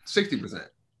was 60%.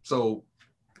 So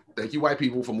thank you, white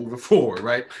people, for moving forward,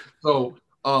 right? So,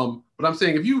 but I'm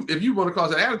saying if you run across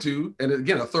that attitude, and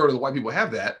again, a third of the white people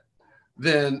have that,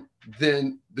 then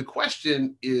the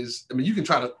question is, I mean, you can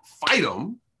try to fight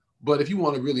them, but if you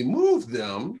want to really move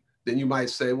them, then you might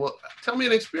say, well, tell me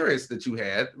an experience that you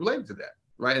had related to that,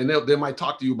 right? And they might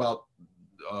talk to you about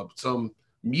some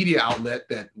media outlet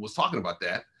that was talking about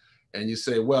that, and you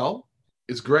say, well,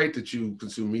 it's great that you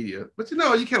consume media, but you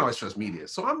can't always trust media.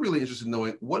 So I'm really interested in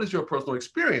knowing, what is your personal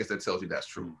experience that tells you that's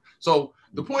true? So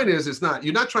the point is,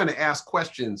 you're not trying to ask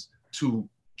questions to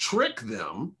trick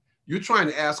them. You're trying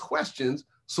to ask questions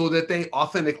so that they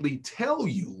authentically tell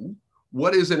you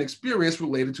what is an experience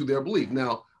related to their belief.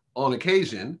 Now, on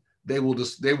occasion, they will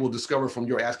discover from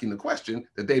your asking the question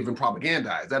that they've been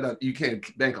propagandized. That you can't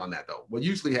bank on that, though. What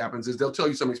usually happens is they'll tell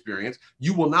you some experience.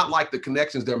 You will not like the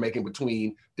connections they're making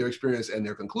between their experience and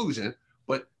their conclusion.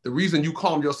 But the reason you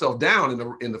calm yourself down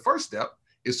in the first step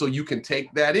is so you can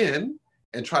take that in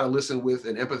and try to listen with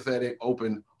an empathetic,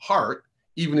 open heart,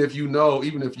 even if you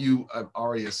have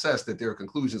already assessed that their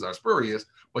conclusions are spurious,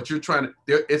 but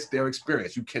it's their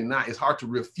experience. It's hard to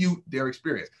refute their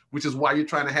experience, which is why you're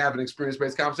trying to have an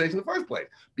experience-based conversation in the first place.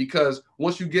 Because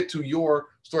once you get to your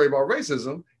story about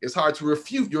racism, it's hard to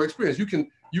refute your experience. You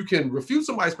can refute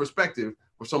somebody's perspective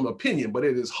or some opinion, but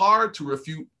it is hard to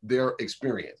refute their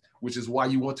experience, which is why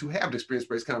you want to have an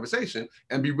experience-based conversation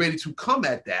and be ready to come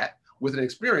at that with an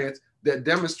experience that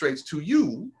demonstrates to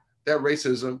you that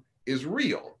racism is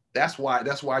real. That's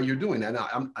why you're doing that.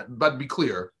 Now, but to be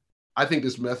clear, I think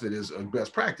this method is a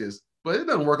best practice, but it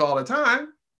doesn't work all the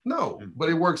time. No, but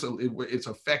it works. It's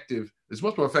effective. It's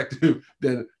much more effective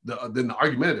than the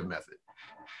argumentative method.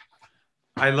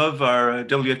 I love our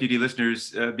WFDD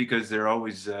listeners because they're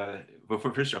always, well,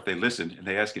 first off, they listen and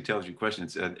they ask intelligent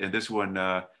questions. And this one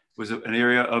was an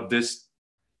area of this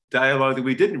dialogue that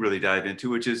we didn't really dive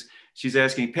into, which is, she's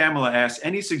asking, Pamela asks,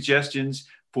 any suggestions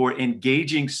for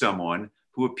engaging someone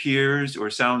who appears or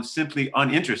sounds simply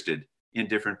uninterested in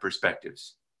different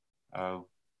perspectives?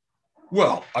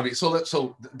 Well, I mean,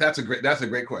 so that's a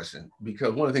great question,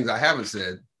 because one of the things I haven't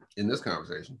said in this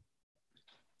conversation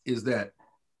is that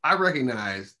I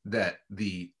recognize that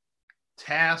the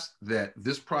task that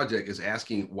this project is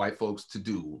asking white folks to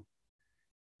do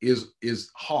is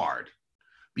hard,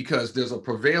 because there's a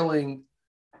prevailing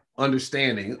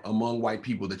understanding among white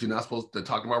people that you're not supposed to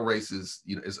talk about races,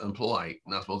 is impolite,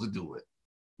 not supposed to do it,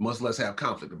 much less have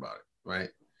conflict about it, right?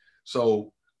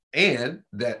 So, and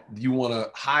that you want to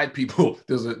hide people.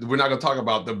 We're not going to talk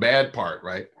about the bad part,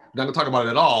 right? We're not going to talk about it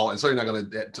at all, and so you're not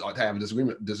going to have a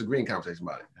disagreeing conversation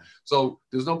about it. So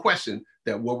there's no question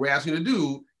that what we're asking you to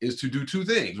do is to do two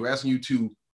things. We're asking you to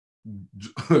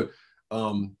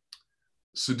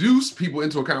seduce people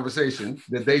into a conversation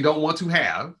that they don't want to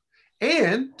have,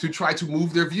 and to try to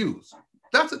move their views.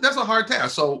 That's a hard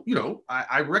task. So,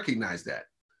 I recognize that.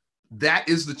 That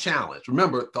is the challenge.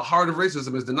 Remember, the heart of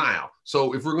racism is denial.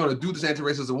 So if we're going to do this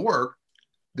anti-racism work,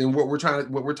 then what we're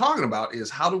talking about is,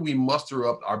 how do we muster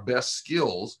up our best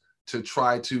skills to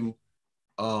try to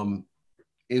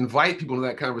invite people into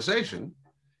that conversation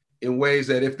in ways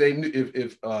that if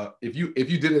you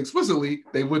did it explicitly,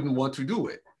 they wouldn't want to do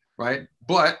it, right?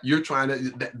 But you're trying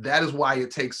to. That is why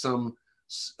it takes some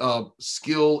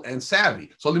skill and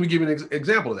savvy. So let me give you an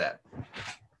example of that.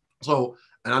 So,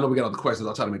 and I know we got all the questions,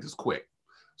 I'll try to make this quick.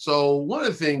 So one of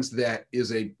the things that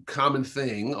is a common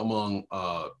thing among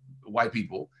white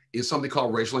people is something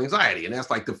called racial anxiety. And that's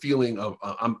like the feeling of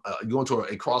I'm going to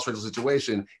a cross-racial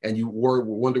situation and you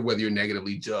wonder whether you're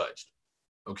negatively judged.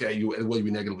 Okay, whether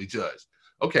you're negatively judged.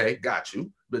 Okay, got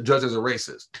you, but judged as a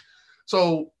racist.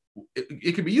 So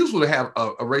it can be useful to have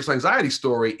a racial anxiety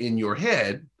story in your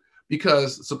head,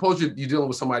 because suppose you're dealing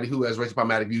with somebody who has racial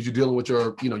problematic views. You're dealing with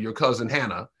your cousin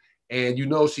Hannah, and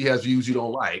she has views you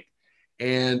don't like,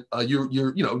 and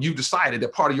you've decided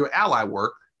that part of your ally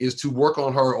work is to work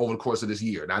on her over the course of this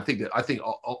year. And I think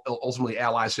ultimately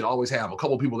allies should always have a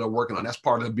couple of people they're working on. That's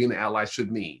part of being an ally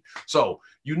should mean. So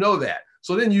you know that.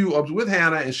 So then you are with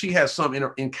Hannah, and she has some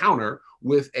encounter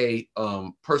with a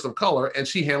person of color, and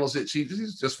she handles it.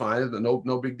 She's just fine.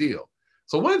 No big deal.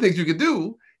 So one of the things you could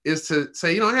do is to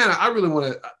say, Hannah, I really want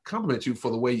to compliment you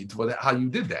for the way how you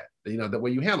did that. The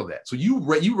way you handle that. So you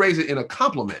raise it in a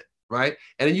compliment, right?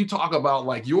 And then you talk about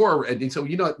like and so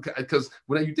because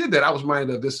when you did that, I was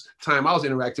reminded of this time I was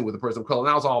interacting with a person of color,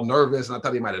 and I was all nervous, and I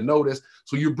thought they might have noticed.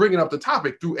 So you're bringing up the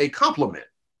topic through a compliment,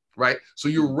 right? So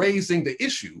you're raising the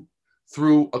issue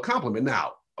through a compliment.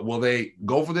 Now, will they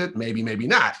go for it? Maybe, maybe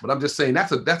not. But I'm just saying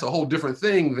that's a whole different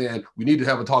thing than we need to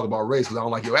have a talk about race because I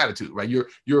don't like your attitude, right?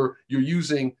 You're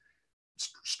using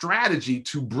strategy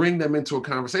to bring them into a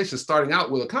conversation, starting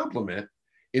out with a compliment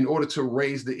in order to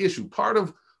raise the issue. Part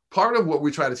of what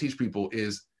we try to teach people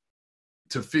is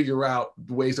to figure out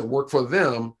ways that work for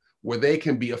them where they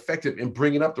can be effective in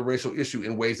bringing up the racial issue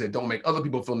in ways that don't make other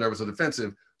people feel nervous or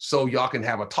defensive, so y'all can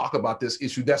have a talk about this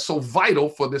issue that's so vital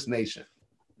for this nation.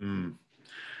 Mm.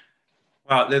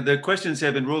 Well, the questions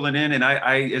have been rolling in, and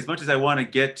I, as much as I want to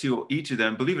get to each of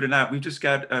them, believe it or not, we've just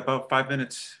got about 5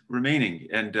 minutes remaining,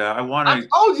 and I want to. I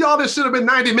told y'all this should have been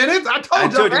 90 minutes. I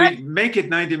told you we make it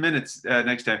 90 minutes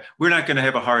next time. We're not going to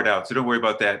have a hard out, so don't worry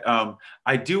about that.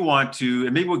 I do want to,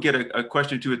 and maybe we'll get a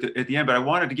question or two at the end, but I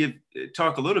wanted to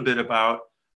talk a little bit about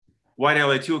White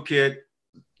Ally Toolkit,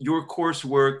 your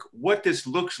coursework, what this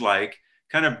looks like.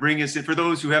 Kind of bring us in, for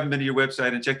those who haven't been to your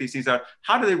website and check these things out,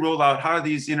 how do they roll out? How do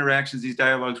these interactions, these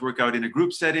dialogues work out in a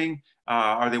group setting?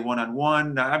 Are they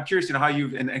one-on-one? I'm curious how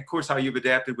you've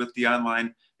adapted with the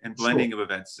online and blending of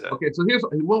events. Okay, so here's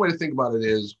one way to think about it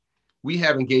is we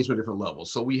have engagement at different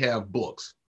levels. So we have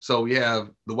books. So we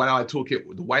have the White Ally Toolkit,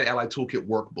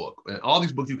 workbook. And all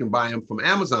these books, you can buy them from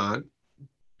Amazon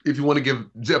if you want to give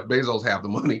Jeff Bezos half the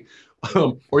money,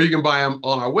 or you can buy them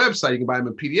on our website. You can buy them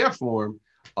in PDF form.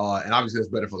 And obviously that's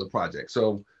better for the project.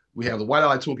 So we have the White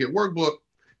Ally Toolkit workbook,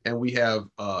 and we have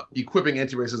Equipping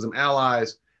Anti-Racism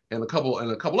Allies, and a couple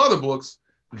other books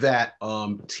that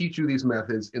teach you these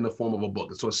methods in the form of a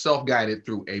book. So it's self-guided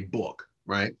through a book,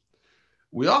 right?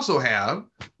 We also have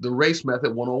the Race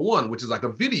Method 101, which is like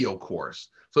a video course.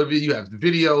 So if you have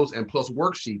videos and plus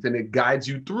worksheets, and it guides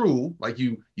you through, like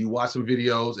you watch some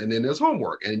videos, and then there's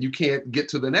homework, and you can't get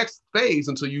to the next phase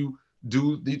until you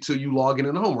log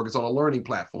in the homework. It's on a learning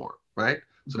platform, right?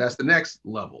 So that's the next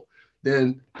level.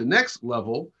 Then the next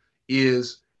level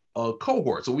is a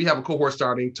cohort. So we have a cohort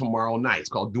starting tomorrow night. It's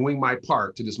called Doing My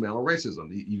Part to Dismantle Racism.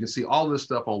 You can see all this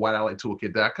stuff on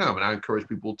whiteallytoolkit.com, and I encourage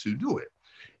people to do it.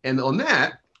 And on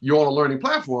that, you're on a learning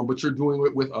platform, but you're doing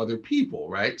it with other people,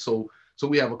 right? So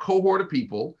we have a cohort of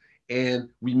people, and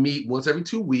we meet once every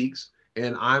 2 weeks,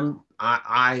 and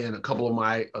I and a couple of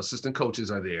my assistant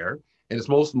coaches are there. And it's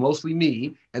mostly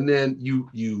me. And then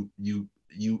you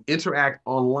interact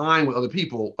online with other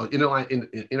people, interact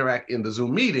in the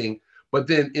Zoom meeting. But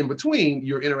then in between,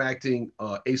 you're interacting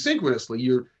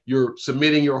asynchronously. You're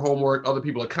submitting your homework. Other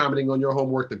people are commenting on your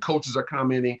homework. The coaches are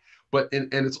commenting.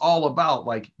 And it's all about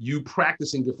like you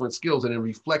practicing different skills and then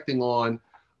reflecting on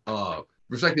the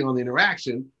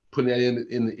interaction, putting that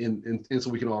in so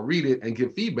we can all read it and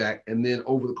give feedback. And then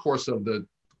over the course of the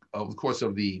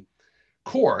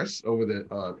course, over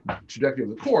the trajectory of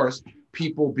the course,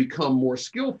 people become more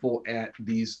skillful at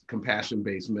these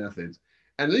compassion-based methods.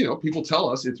 And people tell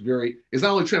us it's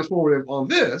not only transformative on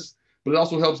this, but it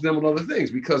also helps them with other things,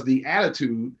 because the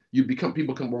attitude,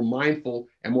 people become more mindful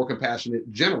and more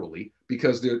compassionate generally,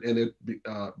 because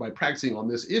by practicing on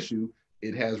this issue,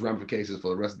 it has ramifications for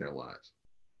the rest of their lives.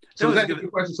 So that's a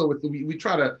good question. So we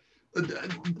try to,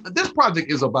 this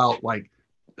project is about like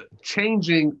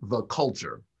changing the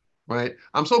culture. Right.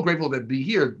 I'm so grateful to be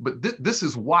here, but this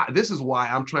is why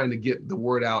I'm trying to get the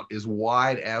word out as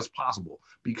wide as possible,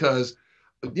 because,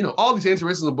 all these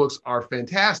anti-racism books are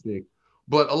fantastic,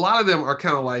 but a lot of them are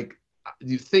kind of like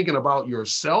you thinking about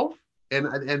yourself, and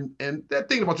that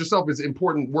thinking about yourself is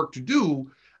important work to do.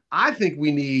 I think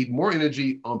we need more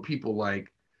energy on people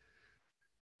like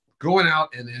going out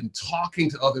and then talking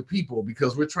to other people,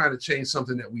 because we're trying to change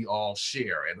something that we all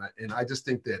share. And I just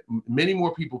think that many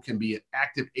more people can be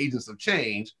active agents of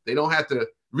change. They don't have to,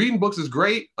 reading books is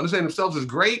great, understanding themselves is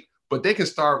great, but they can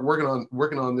start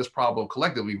working on this problem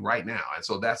collectively right now. And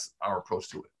so that's our approach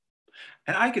to it.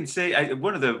 And I can say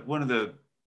one of the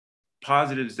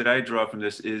positives that I draw from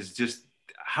this is just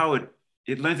how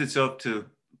it lends itself to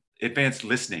advanced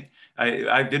listening.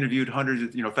 I've interviewed hundreds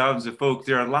of, thousands of folks.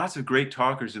 There are lots of great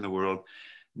talkers in the world,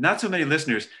 not so many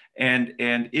listeners. And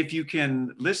if you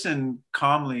can listen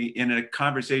calmly in a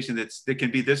conversation that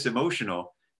can be this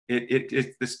emotional,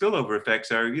 the spillover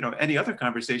effects are, any other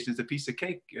conversation is a piece of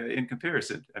cake in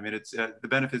comparison. I mean, it's the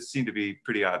benefits seem to be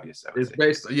pretty obvious, I would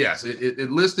say. Yes,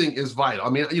 listening is vital. I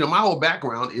mean, my whole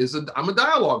background is I'm a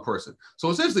dialogue person. So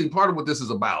essentially part of what this is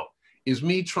about is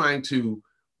me trying to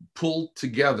pull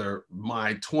together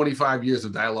my 25 years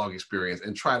of dialogue experience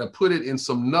and try to put it in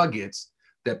some nuggets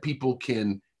that people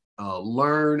can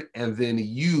learn and then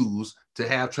use to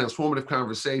have transformative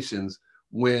conversations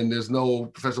when there's no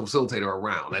professional facilitator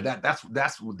around. And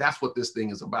that's what this thing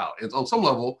is about. And on some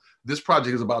level, this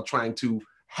project is about trying to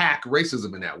hack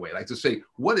racism in that way. Like to say,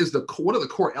 what are the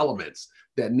core elements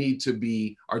that need to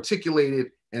be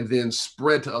articulated and then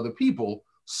spread to other people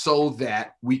so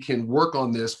that we can work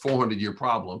on this 400-year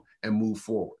problem and move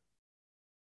forward.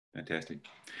 Fantastic.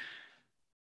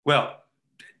 Well,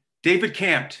 David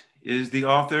Campt is the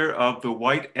author of the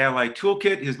White Ally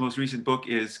Toolkit. His most recent book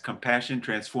is Compassion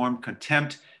Transformed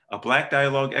Contempt, a Black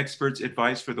dialogue expert's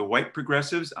advice for the white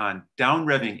progressives on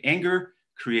down-revving anger,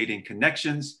 creating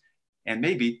connections, and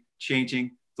maybe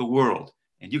changing the world.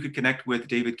 And you can connect with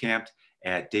David Campt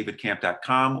at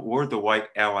davidcampt.com or the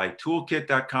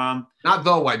whiteallytoolkit.com. Not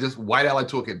the white, just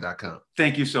whiteallytoolkit.com.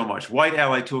 Thank you so much.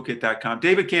 Whiteallytoolkit.com.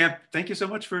 David Campt, thank you so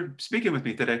much for speaking with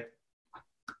me today.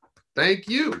 Thank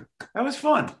you. That was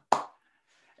fun.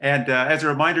 And as a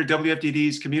reminder,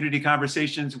 WFDD's Community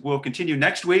Conversations will continue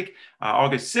next week,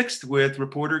 August 6th, with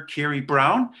reporter Carrie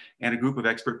Brown and a group of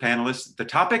expert panelists. The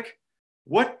topic,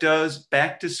 what does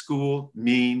back to school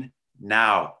mean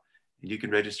now? And you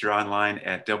can register online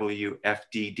at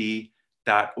WFDD.org.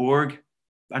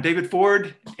 I'm David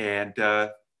Ford, and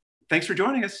thanks for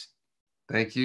joining us. Thank you.